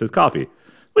leaves with his coffee,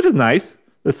 which is nice.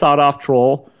 The sawed-off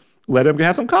troll let him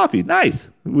have some coffee. Nice.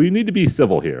 We need to be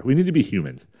civil here. We need to be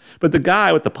humans. But the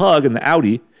guy with the pug and the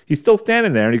Audi, he's still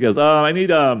standing there, and he goes, I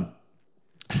need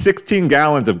 16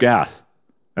 gallons of gas.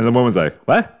 And the woman's like,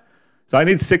 what? So I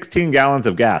need 16 gallons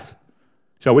of gas.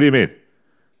 So what do you mean?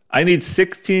 I need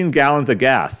 16 gallons of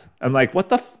gas. I'm like, what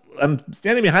the I'm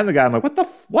standing behind the guy. I'm like,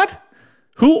 what?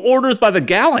 Who orders by the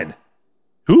gallon?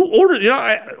 Who orders?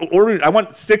 I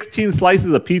want 16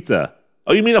 slices of pizza.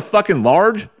 Oh, you mean a fucking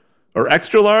large? Or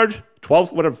extra large?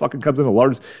 12, whatever fucking comes in a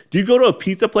large. Do you go to a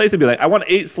pizza place and be like, I want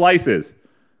 8 slices?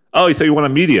 Oh, so you want a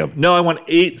medium? No, I want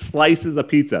 8 slices of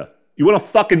pizza. You want a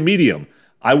fucking medium?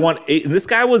 I want 8. And this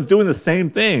guy was doing the same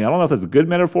thing. I don't know if that's a good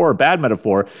metaphor or a bad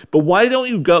metaphor, but why don't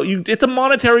you go? It's a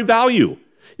monetary value.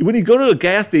 When you go to a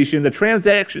gas station, the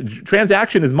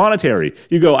transaction is monetary.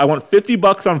 You go, I want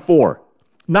 $50 on 4.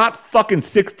 Not fucking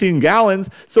 16 gallons.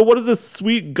 So what is this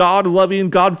sweet,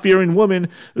 God-loving, God-fearing woman,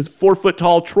 this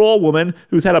 4-foot-tall troll woman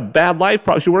who's had a bad life?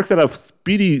 She works at a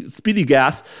speedy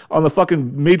gas on the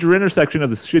fucking major intersection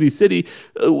of the shitty city.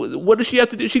 What does she have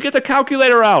to do? She gets a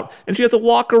calculator out, and she has to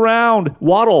walk around,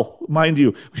 waddle, mind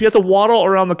you. She has to waddle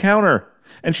around the counter.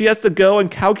 And she has to go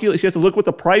and calculate. She has to look what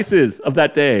the price is of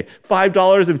that day.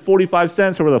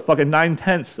 $5.45 or the fucking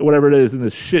 9/10 or whatever it is in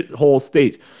this shithole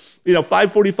state.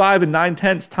 5.45 and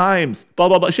 9/10 times, blah,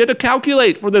 blah, blah. She had to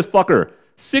calculate for this fucker.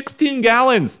 16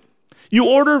 gallons. You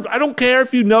order, I don't care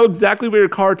if you know exactly where your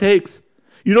car takes.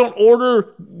 You don't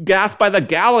order gas by the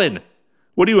gallon.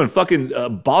 What are you in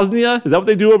fucking Bosnia? Is that what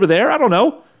they do over there? I don't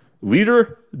know.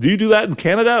 Liter? Do you do that in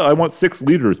Canada? I want 6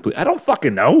 liters, please. I don't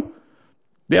fucking know.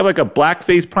 They have like a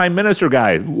blackface prime minister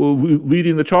guy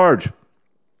leading the charge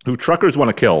who truckers want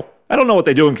to kill. I don't know what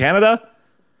they do in Canada,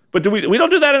 but we don't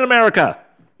do that in America.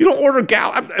 You don't order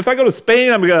If I go to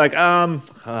Spain, I'm gonna like,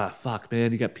 fuck,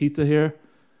 man, you got pizza here?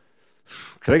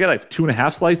 Can I get like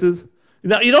 2.5 slices?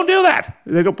 No, you don't do that.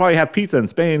 They don't probably have pizza in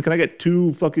Spain. Can I get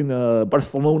 2 fucking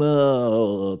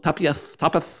Barcelona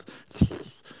tapas,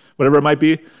 whatever it might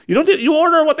be? You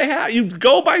order what they have. You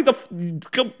go by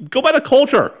the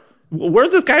culture.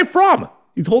 Where's this guy from?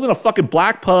 He's holding a fucking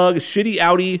black pug, shitty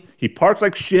Audi. He parks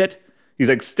like shit. He's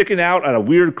like sticking out at a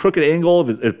weird crooked angle of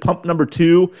his pump number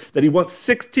 2 that he wants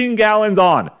 16 gallons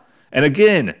on. And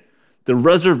again, the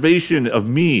reservation of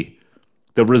me,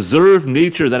 the reserved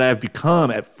nature that I have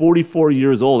become at 44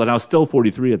 years old, and I was still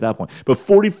 43 at that point, but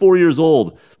 44 years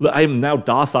old, I am now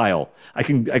docile. I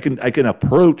can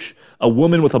approach a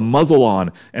woman with a muzzle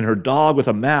on and her dog with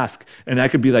a mask, and I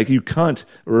could be like, you cunt,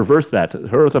 reverse that.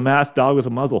 Her with a mask, dog with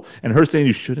a muzzle, and her saying,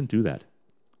 you shouldn't do that.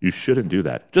 You shouldn't do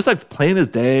that. Just like plain as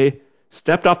day,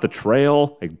 stepped off the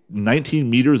trail like 19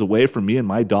 meters away from me and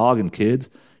my dog and kids.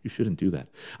 You shouldn't do that.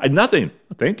 Nothing.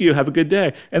 Thank you. Have a good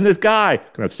day. And this guy,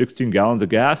 can I have 16 gallons of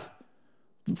gas?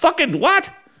 Fucking what?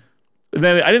 And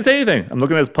then I didn't say anything. I'm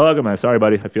looking at his pug. I'm like, sorry,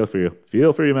 buddy. I feel for you.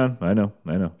 Feel for you, man. I know.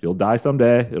 You'll die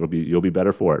someday. You'll be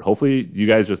better for it. Hopefully you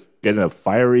guys just get in a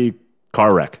fiery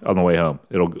car wreck on the way home.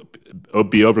 It'll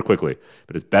be over quickly.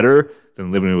 But it's better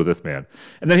than living with this man.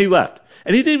 And then he left.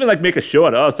 And he didn't even make a show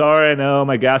out of, sorry, I know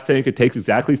my gas tank, it takes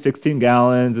exactly 16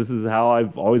 gallons. This is how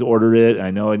I've always ordered it. I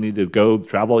know I need to go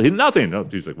travel. He did nothing. No,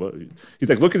 he's like, what? He's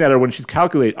like looking at her when she's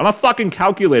calculating on a fucking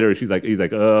calculator. She's like,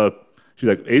 $80? He's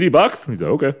like,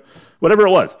 okay, whatever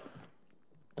it was.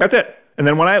 That's it. And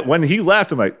then when he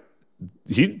left, I'm like,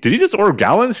 did he just order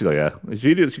gallons? She's like, yeah.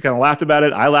 She kind of laughed about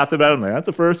it. I laughed about it. I'm like, that's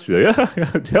the first. She's like, yeah.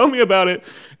 Tell me about it.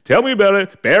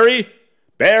 Barry.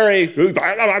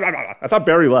 I thought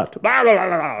Barry left.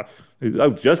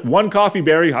 Just one coffee,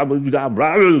 Barry. I know.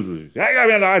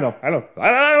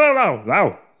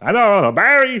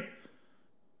 Barry.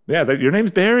 Yeah, your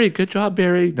name's Barry. Good job,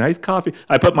 Barry. Nice coffee.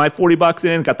 I put my $40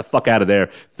 in, got the fuck out of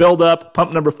there. Filled up,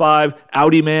 pump number 5,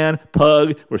 Audi man,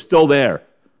 pug. We're still there.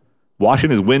 Washing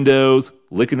his windows,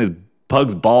 licking his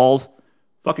pug's balls.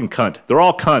 Fucking cunt. They're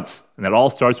all cunts. And that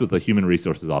all starts with the human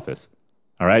resources office.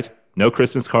 All right? No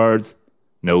Christmas cards.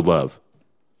 No love.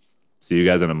 See you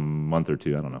guys in a month or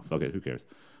 2. I don't know. Fuck it. Who cares?